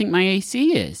high do you think my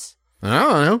AC is? I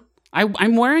don't know.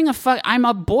 I'm wearing I'm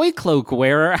a boy cloak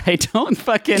wearer. I don't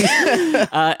fucking.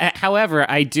 However,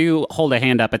 I do hold a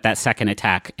hand up at that second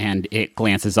attack, and it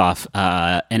glances off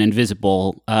an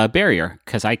invisible barrier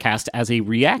because I cast as a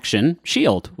reaction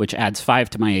shield, which adds 5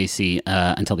 to my AC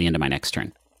until the end of my next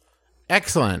turn.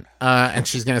 Excellent. And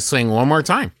she's going to swing one more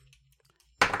time.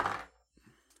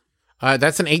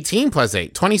 That's an 18 plus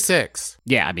 8, 26.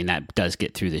 Yeah, I mean that does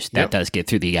get through this. That does get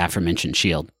through the aforementioned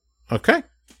shield. Okay.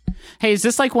 Hey, is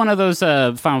this like one of those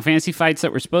Final Fantasy fights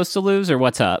that we're supposed to lose, or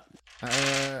what's up?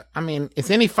 I mean,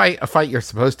 is any fight a fight you're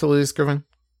supposed to lose, Griffin?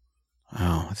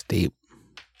 Oh, that's deep.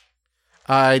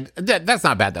 That's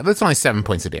not bad, though. That's only 7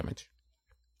 points of damage.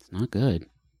 It's not good.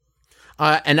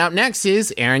 And up next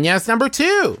is Aaron Yes number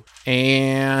 2.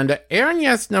 And Aaron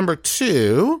Yes number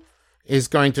 2 is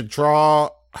going to draw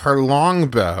her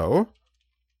longbow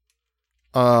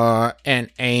and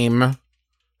aim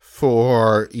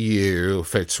for you,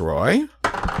 Fitzroy.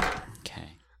 Okay.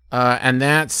 And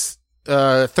that's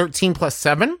 13 plus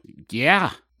 7.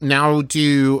 Yeah. Now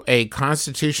do a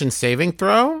Constitution saving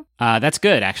throw. That's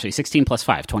good, actually. 16 plus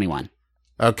 5, 21.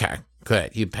 Okay,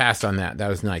 good. You passed on that. That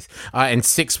was nice. And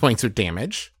 6 points of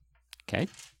damage. Okay.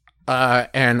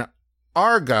 And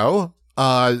Argo,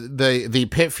 the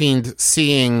pit fiend,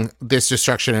 seeing this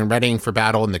destruction and readying for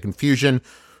battle and the confusion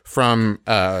from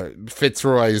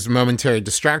Fitzroy's momentary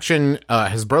distraction,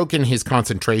 has broken his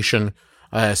concentration.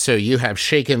 So you have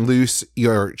shaken loose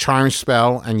your charm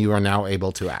spell, and you are now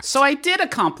able to act. So I did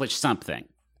accomplish something.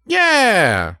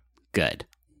 Yeah. Good.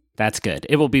 That's good.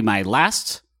 It will be my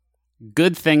last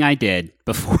good thing I did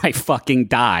before I fucking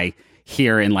die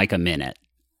here in like a minute.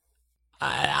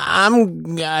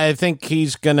 I think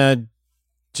he's gonna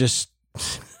just.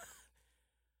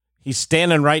 He's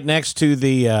standing right next to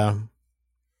the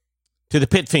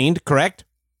pit fiend, correct?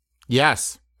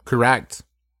 Yes, correct.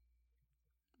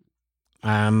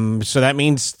 So that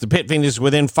means the pit fiend is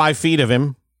within 5 feet of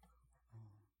him.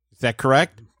 Is that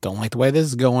correct? Don't like the way this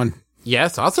is going.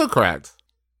 Yes, also correct.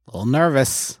 A little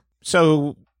nervous.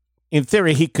 So, in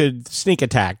theory, he could sneak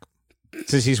attack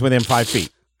since he's within 5 feet.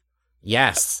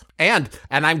 Yes. And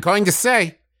I'm going to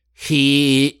say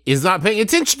he is not paying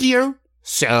attention to you.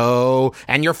 So,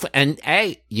 and you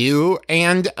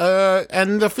and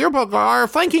the Fearbook are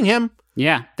flanking him.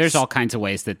 Yeah, there's all kinds of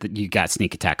ways that you got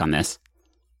sneak attack on this.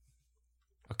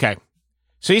 Okay.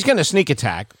 So he's going to sneak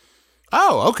attack.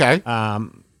 Oh, okay.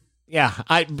 Yeah,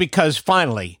 because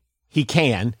finally he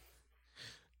can.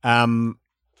 And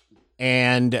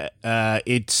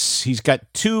he's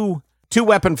got two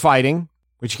weapon fighting,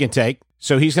 which he can take.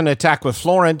 So he's going to attack with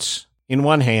Florence in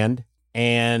one hand,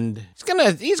 and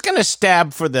he's gonna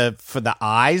stab for the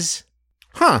eyes.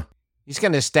 Huh. He's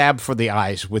gonna stab for the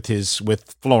eyes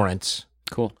with Florence.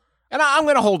 Cool. And I'm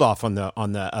gonna hold off on the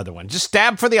other one. Just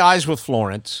stab for the eyes with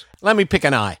Florence. Let me pick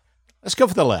an eye. Let's go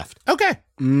for the left. Okay.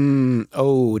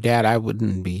 Oh, Dad, I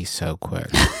wouldn't be so quick.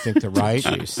 Think the right.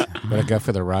 Better go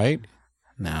for the right.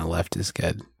 No, left is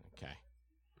good. Okay.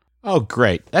 Oh,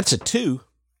 great. That's a 2.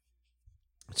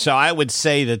 So I would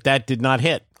say that did not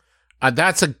hit.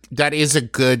 That is a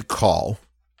good call.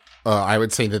 I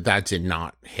would say that did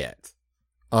not hit.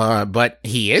 But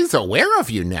he is aware of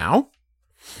you now.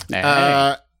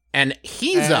 Hey. And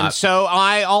he's up. So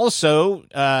I also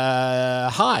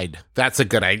hide. That's a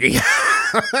good idea.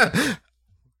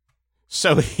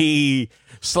 So he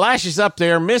slashes up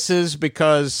there, misses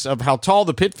because of how tall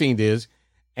the pit fiend is,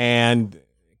 and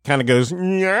kind of goes,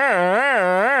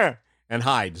 "Nyah," and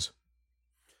hides.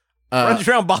 Runs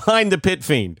around behind the pit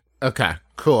fiend. Okay,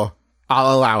 cool.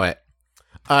 I'll allow it.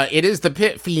 It is the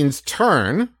pit fiend's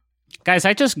turn. Guys,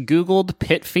 I just Googled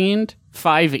Pit Fiend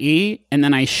 5e, and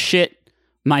then I shit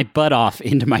my butt off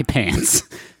into my pants.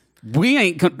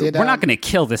 We're not going to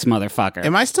kill this motherfucker.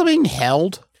 Am I still being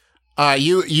held?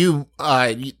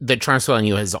 The charm spell on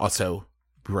you has also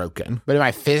broken. But am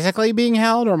I physically being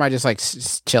held, or am I just like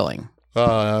chilling?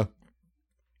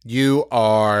 You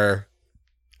are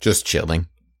just chilling.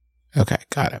 Okay,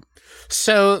 got it.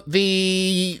 So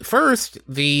the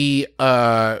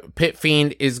pit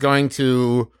fiend is going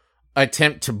to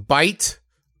attempt to bite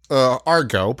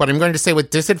Argo, but I'm going to say with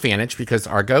disadvantage because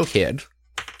Argo hid.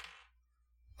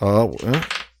 Oh, well,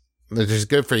 this is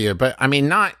good for you, but I mean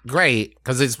not great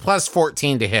because it's plus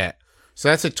 14 to hit. So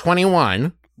that's a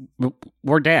 21.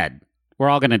 We're dead. We're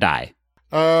all going to die.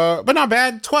 But not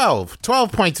bad. 12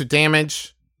 points of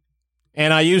damage.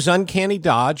 And I use Uncanny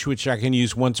Dodge, which I can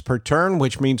use once per turn,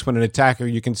 which means when an attacker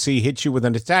you can see hits you with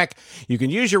an attack, you can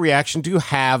use your reaction to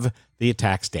have the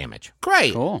attack's damage.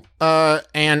 Great. Cool.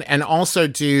 And also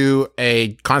do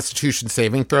a Constitution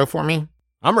saving throw for me.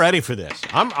 I'm ready for this.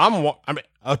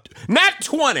 Nat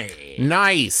 20!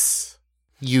 Nice.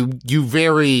 You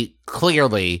very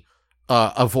clearly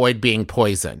avoid being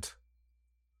poisoned.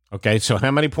 Okay, so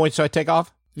how many points do I take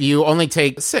off? You only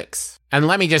take 6. And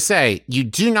let me just say, you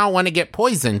do not want to get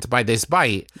poisoned by this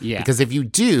bite. Yeah. Because if you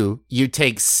do, you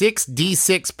take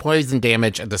 6d6 poison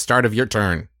damage at the start of your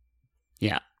turn.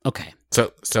 Yeah. Okay.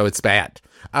 So it's bad.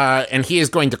 And he is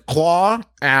going to claw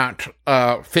at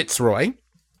Fitzroy.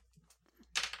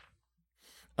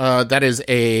 That is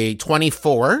a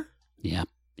 24. Yep.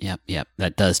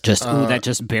 That does just that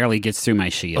just barely gets through my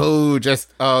shield.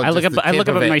 I look up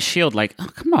at my shield like, oh,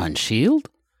 come on, shield.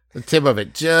 The tip of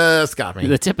it just got me.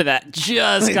 The tip of that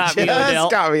just got me, Odell.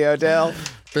 Got me, Odell.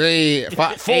 3,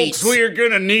 5, 8. Folks, we are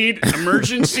going to need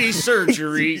emergency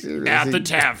surgery at the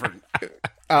tavern.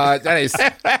 That is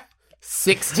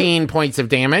 16 points of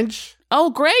damage. Oh,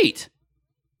 great.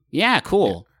 Yeah,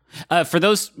 cool. For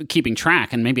those keeping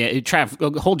track, and maybe,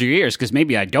 Trav, hold your ears, because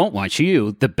maybe I don't want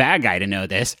you, the bad guy, to know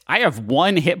this. I have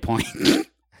 1 hit point.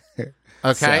 Okay.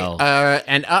 So.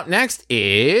 And up next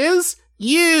is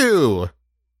you.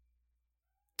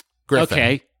 Griffin.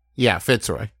 Okay. Yeah,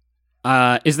 Fitzroy.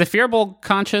 Is the Fearbowl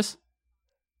conscious?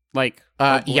 Like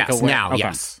yes, aware? now, Okay.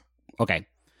 yes. Okay.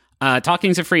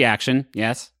 Talking's a free action,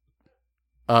 yes.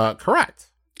 Correct.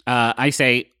 I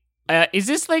say, is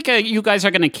this like a you guys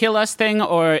are going to kill us thing,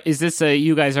 or is this a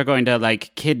you guys are going to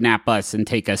like kidnap us and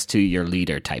take us to your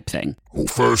leader type thing? Well,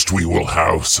 first we will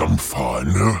have some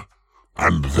fun,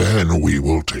 and then we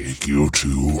will take you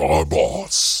to our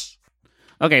boss.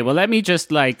 Okay, well, let me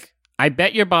just I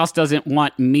bet your boss doesn't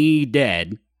want me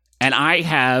dead, and I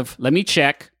have, let me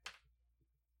check,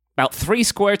 about 3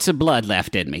 squirts of blood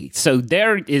left in me. So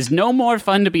there is no more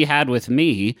fun to be had with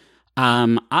me.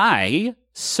 I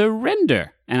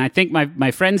surrender. And I think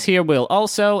my friends here will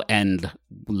also, and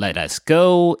let us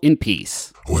go in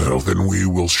peace. Well, then we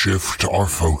will shift our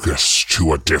focus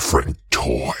to a different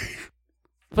toy.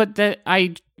 But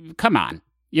come on,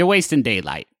 you're wasting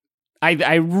daylight.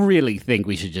 I really think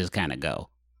we should just kind of go.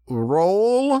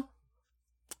 Roll.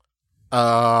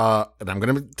 And I'm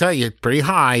going to tell you, pretty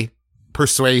high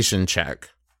persuasion check.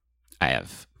 I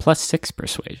have +6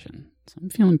 persuasion, so I'm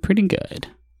feeling pretty good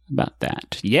about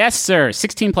that. Yes, sir.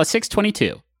 16 + 6,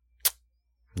 22.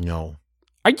 No.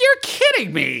 Are you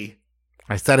kidding me?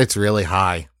 I said it's really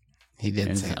high. He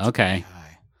did say it's okay.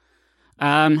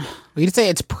 high. We could say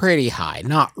it's pretty high,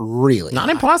 not really. Not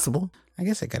high. impossible. I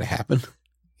guess it could have happened.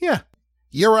 Yeah.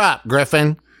 You're up,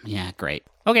 Griffin. Yeah, great.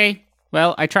 Okay,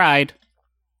 well, I tried.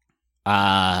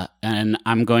 And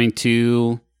I'm going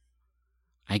to,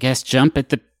 I guess, jump at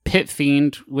the pit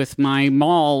fiend with my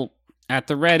maul at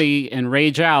the ready and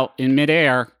rage out in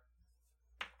midair.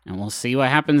 And we'll see what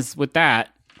happens with that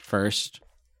first.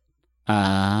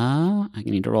 I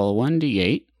need to roll a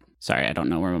 1d8. Sorry, I don't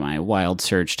know where my wild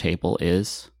surge table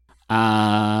is.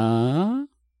 1,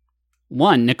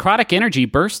 necrotic energy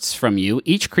bursts from you.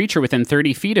 Each creature within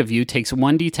 30 feet of you takes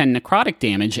 1d10 necrotic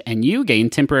damage, and you gain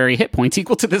temporary hit points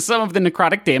equal to the sum of the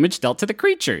necrotic damage dealt to the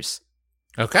creatures.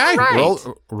 Okay. Right.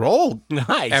 Roll.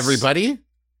 Nice. Everybody.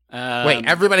 Wait,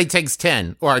 everybody takes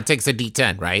 10, or it takes a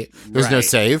d10, right? There's no Right.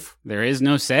 save. There is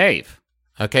no save.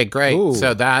 Okay, great. Ooh.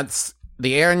 So that's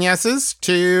the Aaron Yeses,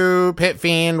 2, Pit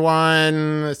Fiend,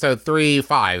 1, so 3,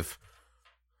 5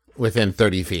 within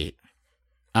 30 feet.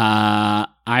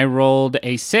 I rolled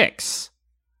a 6.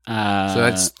 So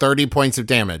that's 30 points of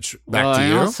damage. Back to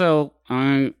you. Also,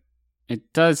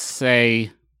 it does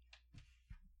say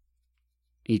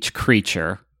each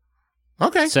creature.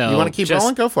 Okay. So you want to keep just-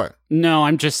 rolling? Go for it. No,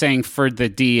 I'm just saying for the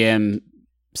DM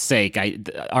sake,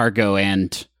 Argo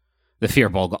and the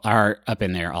Fearbowl are up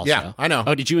in there also. Yeah, I know.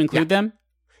 Oh, did you include them?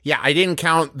 Yeah, I didn't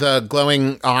count the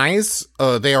glowing eyes.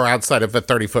 They are outside of a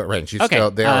 30-foot range. Okay,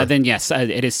 They are... then yes,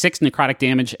 it is 6 necrotic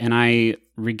damage, and I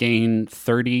regain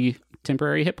 30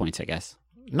 temporary hit points, I guess.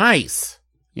 Nice.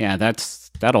 Yeah,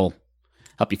 that'll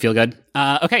help you feel good.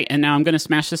 Okay, and now I'm going to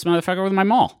smash this motherfucker with my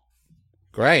maul.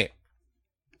 Great.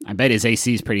 I bet his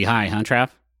AC is pretty high, huh,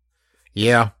 Trav?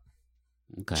 Yeah,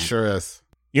 Okay. sure is.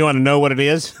 You want to know what it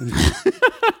is?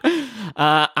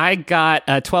 I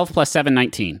got 12 plus 7,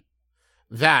 19.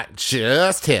 That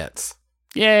just hits.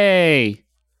 Yay!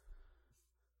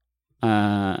 That's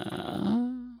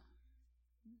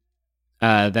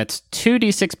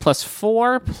 2d6 plus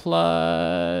 4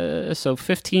 plus, so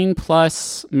 15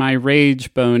 plus my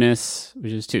rage bonus,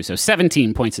 which is 2, so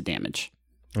 17 points of damage.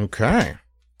 Okay.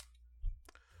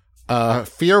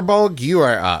 Fearbulg, you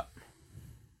are up.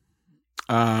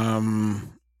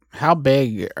 How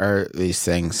big are these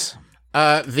things?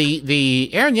 The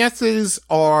Aaron Yeses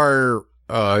are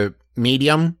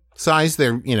medium size.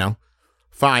 They're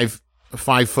 5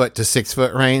 5 foot to 6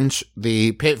 foot range.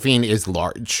 The pit fiend is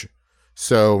large,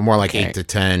 so more like 8 to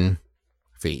 10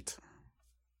 feet.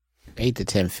 8 to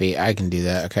 10 feet. I can do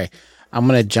that. Okay. I'm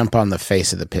going to jump on the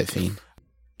face of the pit fiend.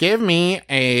 Give me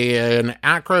an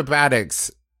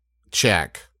acrobatics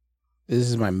check. This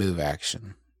is my move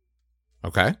action.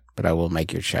 Okay. But I will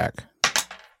make your check.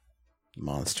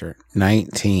 Monster.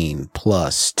 19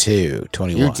 plus 2,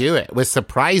 21. You do it. With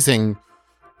surprising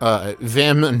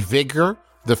vim and vigor,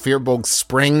 the Firbolg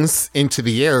springs into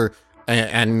the air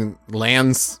and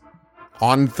lands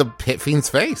on the pit fiend's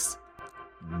face.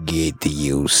 Get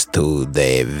used to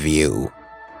the view.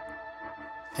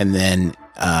 And then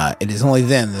it is only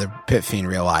then the pit fiend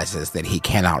realizes that he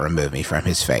cannot remove me from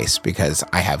his face because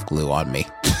I have glue on me.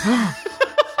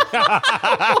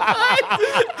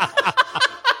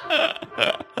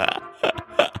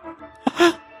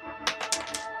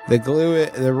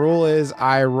 The rule is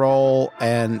I roll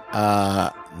and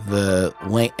the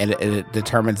length, and it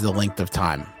determines the length of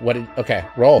time. Okay,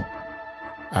 roll.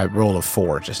 I rolled a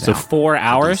 4 just So now. 4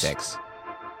 hours? 6.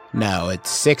 No, it's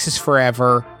 6 is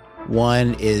forever.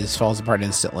 1 is falls apart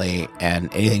instantly,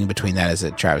 and anything in between that is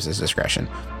at Travis's discretion.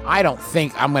 I don't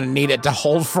think I'm going to need it to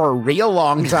hold for a real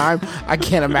long time. I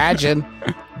can't imagine,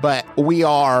 but we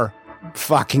are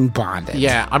fucking bonded.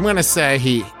 Yeah, I'm going to say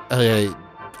he,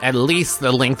 at least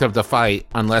the length of the fight,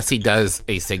 unless he does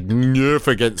a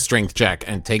significant strength check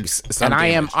and takes some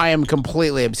damage. I am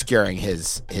completely obscuring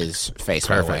his face.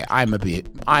 By the way, I'm a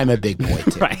big boy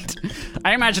too. Right.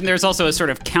 I imagine there's also a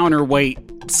sort of counterweight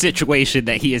situation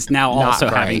that he is now also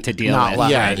having to deal with.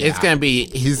 Yeah, it's going to be,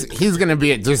 he's going to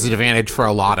be at disadvantage for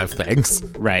a lot of things.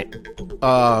 Right.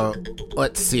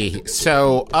 Let's see.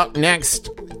 So up next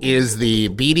is the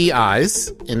beady eyes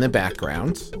in the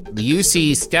background. You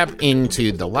see step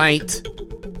into the light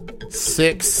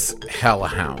 6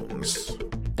 hellhounds.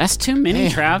 That's too many,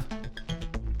 Trav.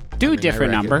 Do a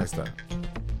different number.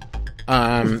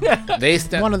 They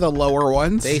step One of the lower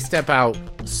ones. They step out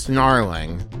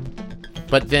snarling,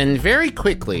 but then very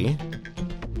quickly,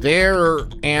 their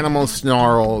animal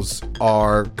snarls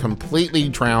are completely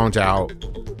drowned out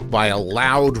by a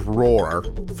loud roar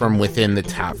from within the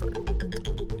tavern.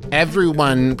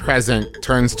 Everyone present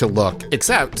turns to look,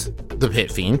 except the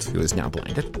pit fiend, who is now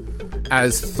blinded,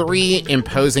 as 3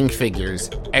 imposing figures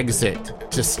exit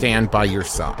to stand by your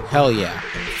side. Hell yeah.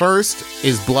 First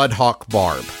is Bloodhawk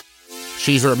Barb.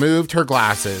 She's removed her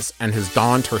glasses and has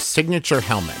donned her signature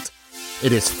helmet.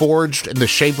 It is forged in the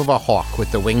shape of a hawk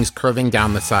with the wings curving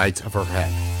down the sides of her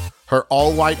head. Her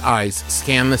all-white eyes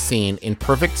scan the scene in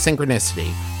perfect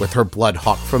synchronicity with her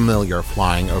Bloodhawk familiar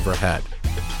flying overhead.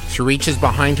 She reaches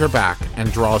behind her back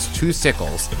and draws 2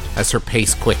 sickles as her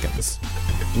pace quickens.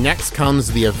 Next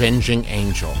comes the Avenging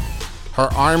Angel. Her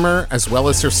armor, as well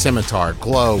as her scimitar,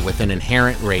 glow with an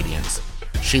inherent radiance.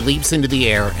 She leaps into the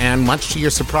air and, much to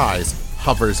your surprise,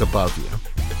 hovers above you.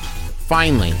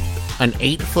 Finally, an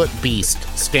 8-foot beast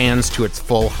stands to its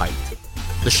full height.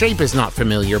 The shape is not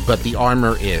familiar, but the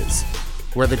armor is.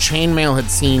 Where the chainmail had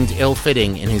seemed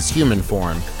ill-fitting in his human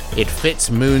form, it fits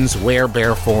Moon's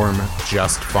werebear form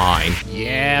just fine.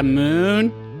 Yeah,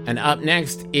 Moon. And up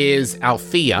next is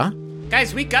Althea.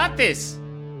 Guys, we got this.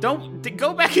 Don't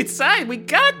go back inside. We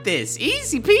got this.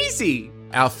 Easy peasy.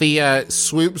 Althea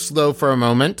swoops low for a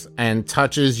moment and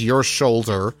touches your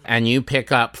shoulder, and you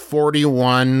pick up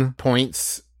 41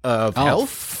 points of health.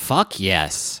 Fuck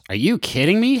yes. Are you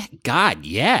kidding me? God,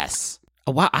 yes.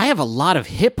 Oh, wow, I have a lot of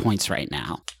hit points right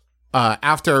now.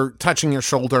 After touching your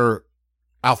shoulder,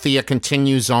 Althea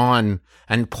continues on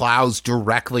and plows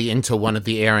directly into one of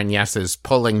the Aaron-Yesses,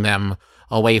 pulling them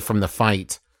away from the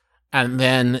fight. And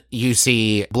then you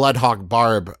see Bloodhawk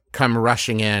Barb come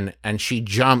rushing in, and she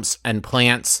jumps and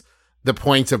plants the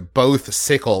points of both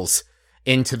sickles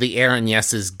into the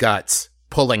Aaron-Yes's guts,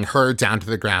 pulling her down to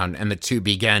the ground, and the two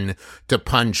begin to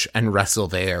punch and wrestle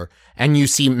there. And you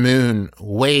see Moon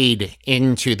wade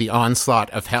into the onslaught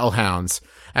of hellhounds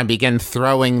and begin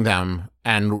throwing them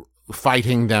and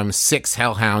fighting them 6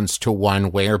 hellhounds to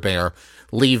 1 werebear,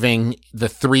 leaving the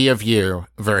 3 of you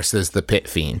versus the pit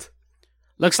fiend.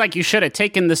 Looks like you should have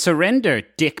taken the surrender,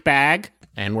 dickbag.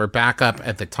 And we're back up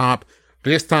at the top.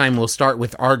 This time we'll start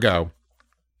with Argo.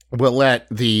 We'll let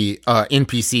the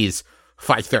NPCs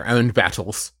fight their own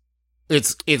battles.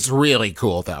 It's really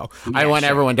cool, though. Yeah, I want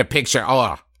everyone to picture,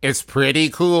 it's pretty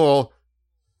cool.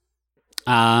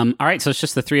 All right, so it's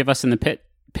just the 3 of us in the pit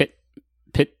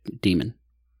demon.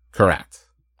 Correct.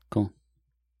 Cool.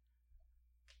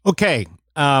 Okay.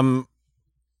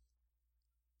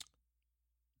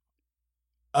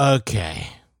 Okay.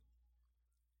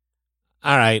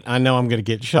 All right, I know I'm going to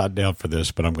get shot down for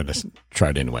this, but I'm going to try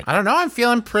it anyway. I don't know. I'm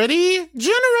feeling pretty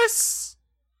generous.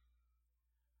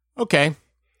 Okay.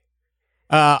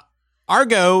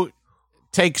 Argo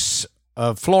takes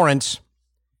Florence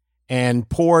and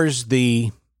pours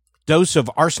the dose of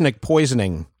arsenic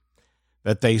poisoning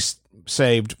that they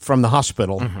saved from the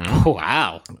hospital. Mm-hmm.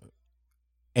 Wow.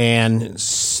 And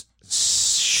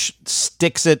sticks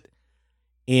it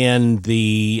in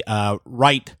the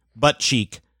right butt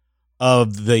cheek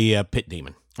of the pit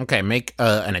demon. Okay, make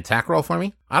an attack roll for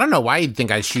me. I don't know why you'd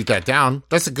think I'd shoot that down.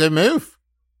 That's a good move.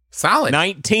 Solid.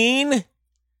 19.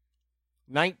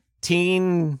 I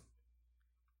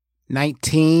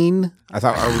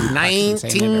thought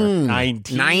 19.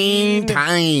 9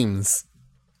 times.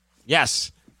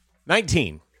 Yes.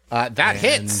 19. That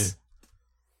hits.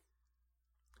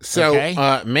 So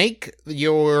Okay. make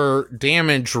your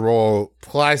damage roll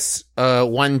plus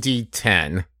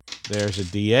 1d10. There's a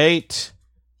D8.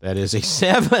 That is a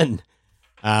 7.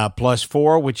 Plus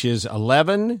 4, which is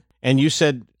 11. And you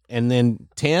said, and then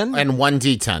 10? And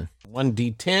 1d10.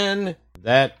 1D10.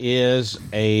 That is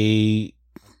a,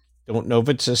 don't know if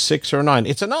it's a 6 or a 9.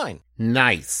 It's a 9.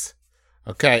 Nice.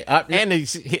 Okay. And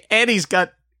he's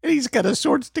got a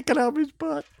sword sticking out of his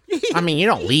butt. I mean, you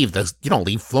don't leave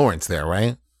Florence there,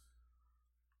 right?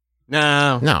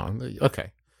 No. No.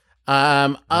 Okay.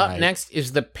 Up Right. next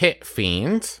is the Pit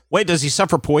Fiend. Wait, does he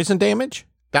suffer poison damage?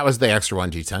 That was the extra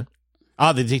 1d10.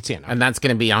 Oh, the D10. And that's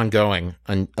going to be ongoing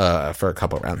for a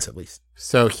couple rounds at least.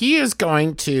 So he is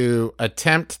going to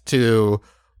attempt to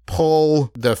pull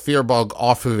the Fearbog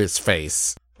off of his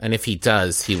face. And if he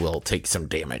does, he will take some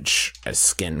damage as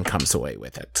skin comes away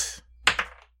with it.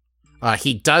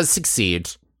 He does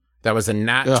succeed. That was a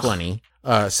nat 20.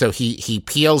 So he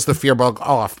peels the Fearbog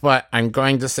off, but I'm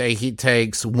going to say he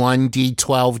takes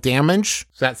 1d12 damage.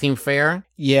 Does that seem fair?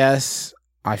 Yes.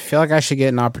 I feel like I should get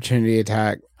an opportunity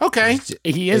attack. Okay.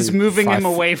 He is moving him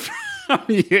away from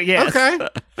you. Yes. Okay.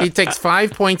 He takes 5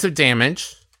 points of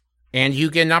damage, and you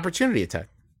get an opportunity attack.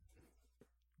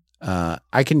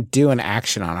 I can do an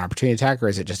action on opportunity attack, or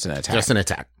is it just an attack? Just an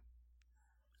attack.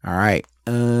 All right.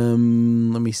 Let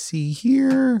me see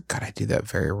here. God, I do that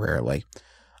very rarely.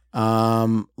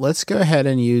 Let's go ahead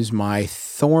and use my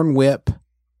Thorn Whip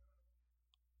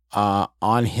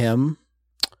on him.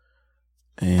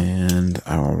 And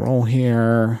I will roll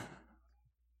here.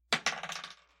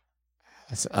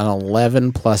 That's an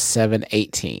 11 plus 7,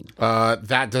 18.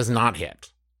 That does not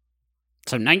hit.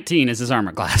 So 19 is his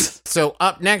armor class. So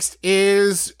up next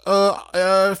is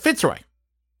Fitzroy.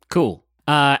 Cool.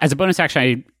 As a bonus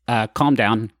action, I calm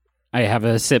down. I have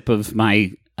a sip of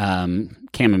my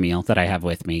chamomile that I have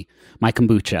with me, my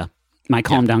kombucha, my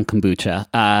calm down kombucha,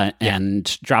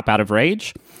 and drop out of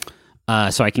rage.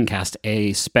 So I can cast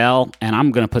a spell, and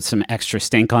I'm going to put some extra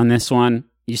stink on this one.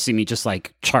 You see me just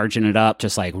like charging it up,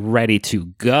 just like ready to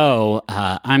go.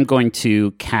 I'm going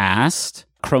to cast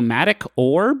Chromatic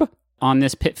Orb on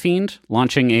this Pit Fiend,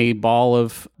 launching a ball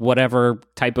of whatever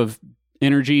type of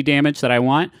energy damage that I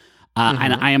want.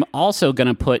 And I am also going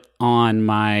to put on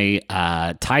my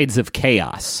Tides of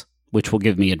Chaos, which will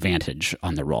give me advantage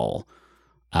on the roll.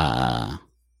 And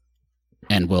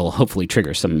will hopefully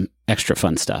trigger some extra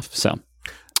fun stuff. So,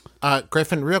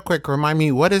 Griffin, real quick, remind me,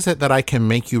 what is it that I can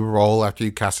make you roll after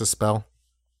you cast a spell?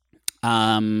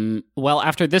 Well,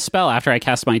 after this spell, after I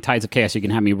cast my Tides of Chaos, you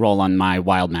can have me roll on my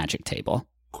Wild Magic table.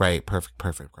 Great. Perfect.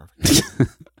 All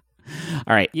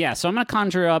right. Yeah, so I'm going to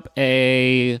conjure up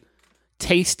a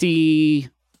tasty,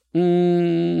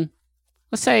 let's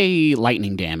say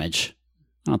lightning damage.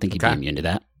 I don't think he'd be immune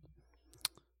to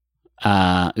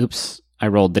that. Oops. I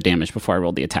rolled the damage before I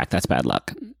rolled the attack. That's bad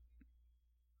luck.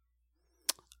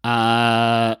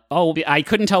 I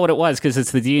couldn't tell what it was because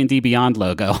it's the D&D Beyond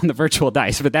logo on the virtual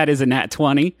dice, but that is a nat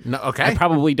 20. No, okay. I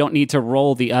probably don't need to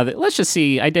roll the other. Let's just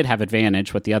see. I did have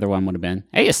advantage. What the other one would have been.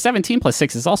 Hey, a 17 plus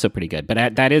 6 is also pretty good,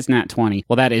 but that is nat 20.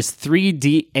 Well, that is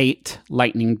 3d8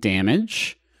 lightning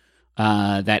damage.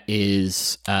 That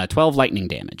is 12 lightning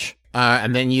damage.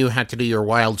 And then you had to do your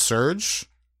Wild Surge.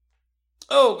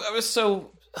 Oh, I was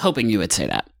so hoping you would say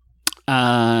that.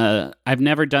 I've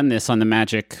never done this on the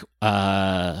magic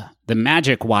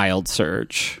Wild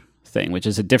Surge thing, which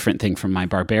is a different thing from my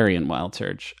Barbarian Wild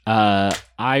Surge.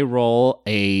 I roll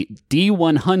a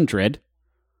D100,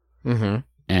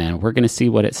 and we're going to see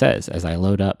what it says as I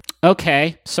load up.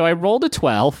 Okay, so I rolled a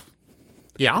 12.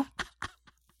 Yeah.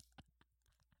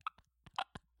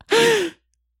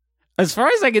 As far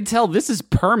as I can tell, this is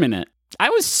permanent. I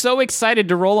was so excited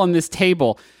to roll on this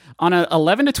table. On a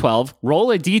 11 to 12,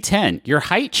 roll a d10. Your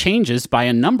height changes by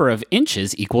a number of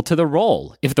inches equal to the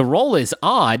roll. If the roll is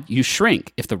odd, you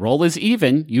shrink. If the roll is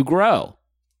even, you grow.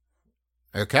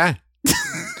 Okay.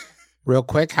 Real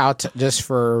quick, how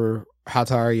tall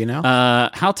are you now?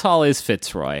 How tall is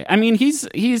Fitzroy? I mean,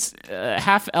 he's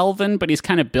half elven, but he's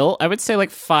kind of built. I would say like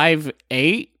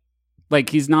 5'8". Like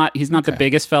he's not the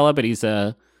biggest fella, but he's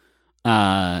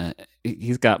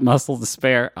he's got muscle to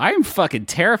spare. I am fucking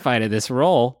terrified of this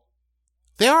roll.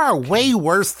 There are way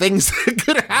worse things that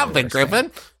could happen,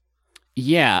 Griffin.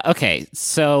 Yeah. Okay.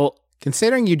 So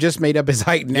considering you just made up his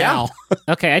height now,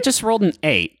 okay, I just rolled an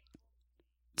 8.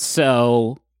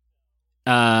 So,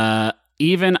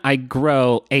 even I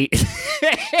grow 8.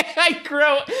 I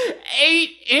grow 8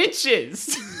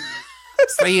 inches.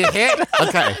 So you hit.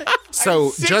 Okay.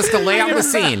 So just to lay out the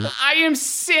scene, I am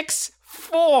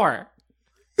 6'4".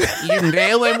 You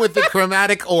nail him with the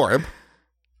chromatic orb.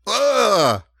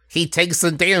 Ugh. He takes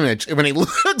some damage, and when he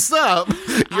looks up,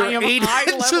 you're 8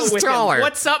 inches taller.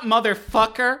 What's up,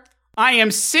 motherfucker? I am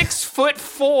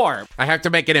 6'4". I have to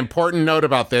make an important note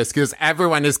about this because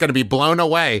everyone is going to be blown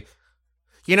away.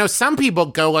 You know, some people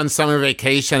go on summer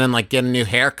vacation and like get a new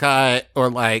haircut or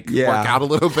like work out a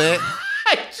little bit.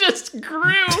 I just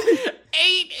grew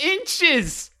 8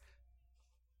 inches,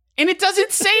 and it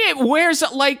doesn't say it wears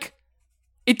like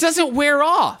it doesn't wear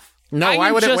off. No,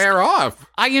 why would it wear off?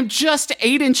 I am just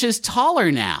 8 inches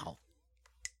taller now.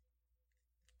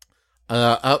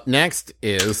 Up next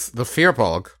is the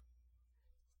Fearbog.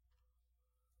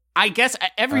 I guess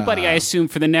everybody, I assume,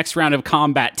 for the next round of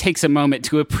combat takes a moment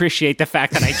to appreciate the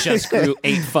fact that I just grew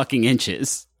 8 fucking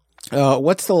inches.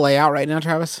 What's the layout right now,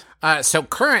 Travis? So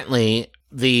currently,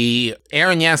 the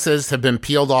Aranesses have been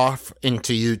peeled off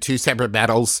into 2 separate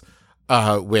battles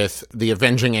with the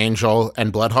Avenging Angel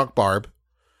and Bloodhawk Barb.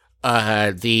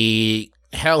 The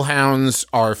Hellhounds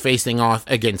are facing off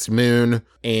against Moon,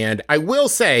 and I will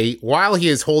say, while he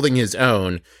is holding his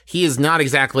own, he is not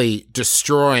exactly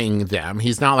destroying them.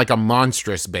 He's not like a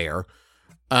monstrous bear.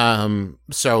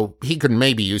 So he could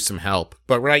maybe use some help.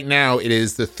 But right now, it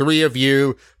is the 3 of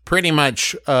you pretty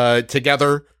much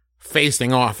together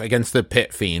facing off against the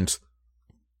Pit Fiends.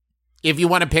 If you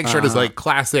want to picture it as like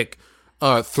classic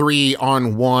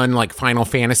 3-on-1, like Final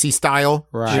Fantasy style.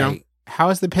 Right. You know? How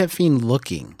is the Pit Fiend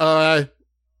looking?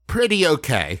 Pretty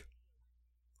okay.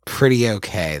 Pretty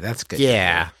okay. That's good.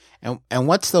 Yeah. And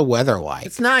what's the weather like?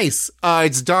 It's nice.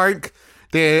 It's dark.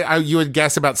 You would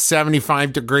guess about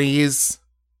 75 degrees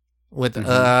with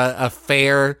a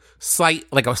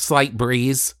slight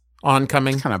breeze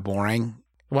oncoming. It's kind of boring.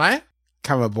 What?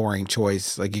 Kind of a boring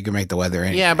choice. Like you can make the weather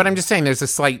anything. Yeah, but I'm just saying there's a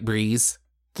slight breeze.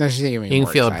 You can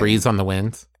feel a breeze on the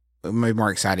wind. It might be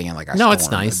more exciting in like a storm. No, it's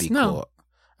nice. No. Cool.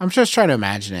 I'm just trying to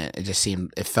imagine it.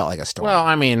 It felt like a storm. Well,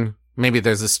 I mean, maybe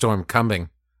there's a storm coming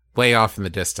way off in the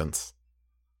distance,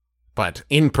 but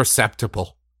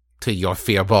imperceptible to your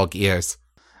Fearbog ears.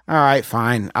 All right,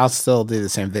 fine. I'll still do the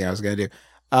same thing I was going to do.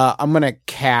 I'm going to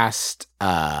cast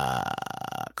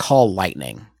Call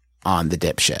Lightning on the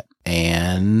dipshit.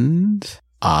 And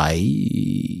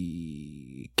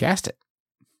I cast it.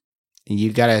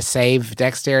 You got to save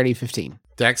Dexterity 15.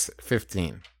 Dex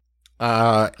 15.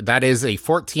 That is a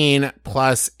 14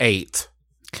 plus 8.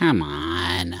 Come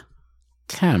on.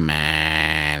 All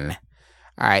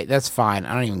right, that's fine.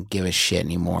 I don't even give a shit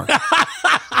anymore.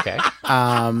 Okay.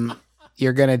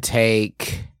 You're going to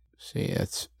take,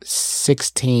 that's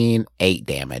 16, 8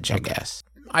 damage, I guess.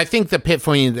 I think the Pit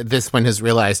Fiend at this point has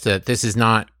realized that this is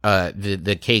not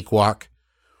the cakewalk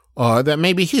that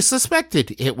maybe he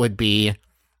suspected it would be.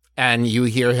 And you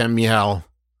hear him yell,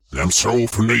 I'm so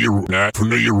familiar, not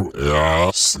familiar,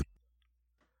 yes.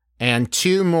 And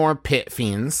 2 more Pit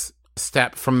Fiends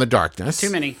step from the darkness. Too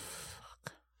many.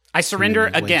 I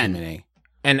surrender again. Too many.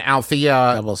 And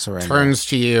Althea turns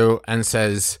to you and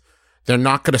says, they're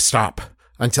not going to stop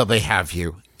until they have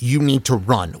you. You need to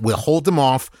run. We'll hold them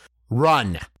off.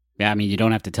 Run. Yeah, I mean, you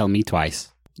don't have to tell me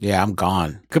twice. Yeah, I'm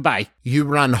gone. Goodbye. You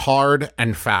run hard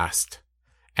and fast.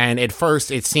 And at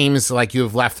first, it seems like you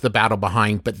have left the battle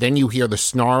behind, but then you hear the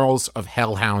snarls of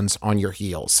hellhounds on your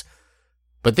heels.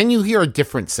 But then you hear a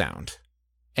different sound.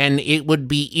 And it would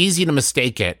be easy to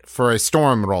mistake it for a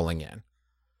storm rolling in.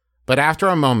 But after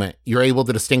a moment, you're able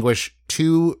to distinguish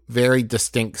 2 very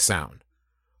distinct sounds.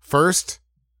 First,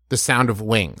 the sound of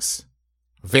wings.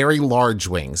 Very large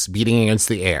wings beating against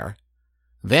the air.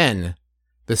 Then,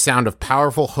 the sound of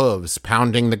powerful hooves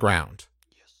pounding the ground.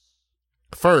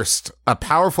 First, a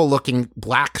powerful-looking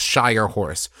black Shire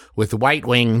horse with white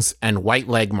wings and white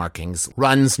leg markings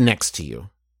runs next to you.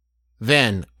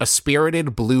 Then, a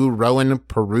spirited blue roan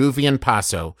Peruvian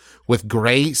paso with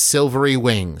gray silvery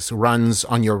wings runs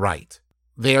on your right.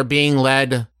 They are being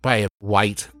led by a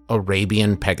white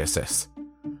Arabian Pegasus.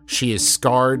 She is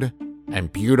scarred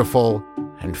and beautiful,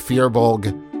 and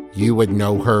Firbolg, you would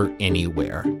know her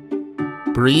anywhere.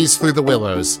 Breeze through the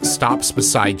willows stops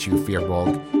beside you,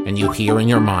 Firbolg, and you hear in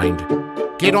your mind,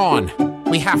 "Get on!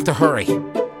 We have to hurry!"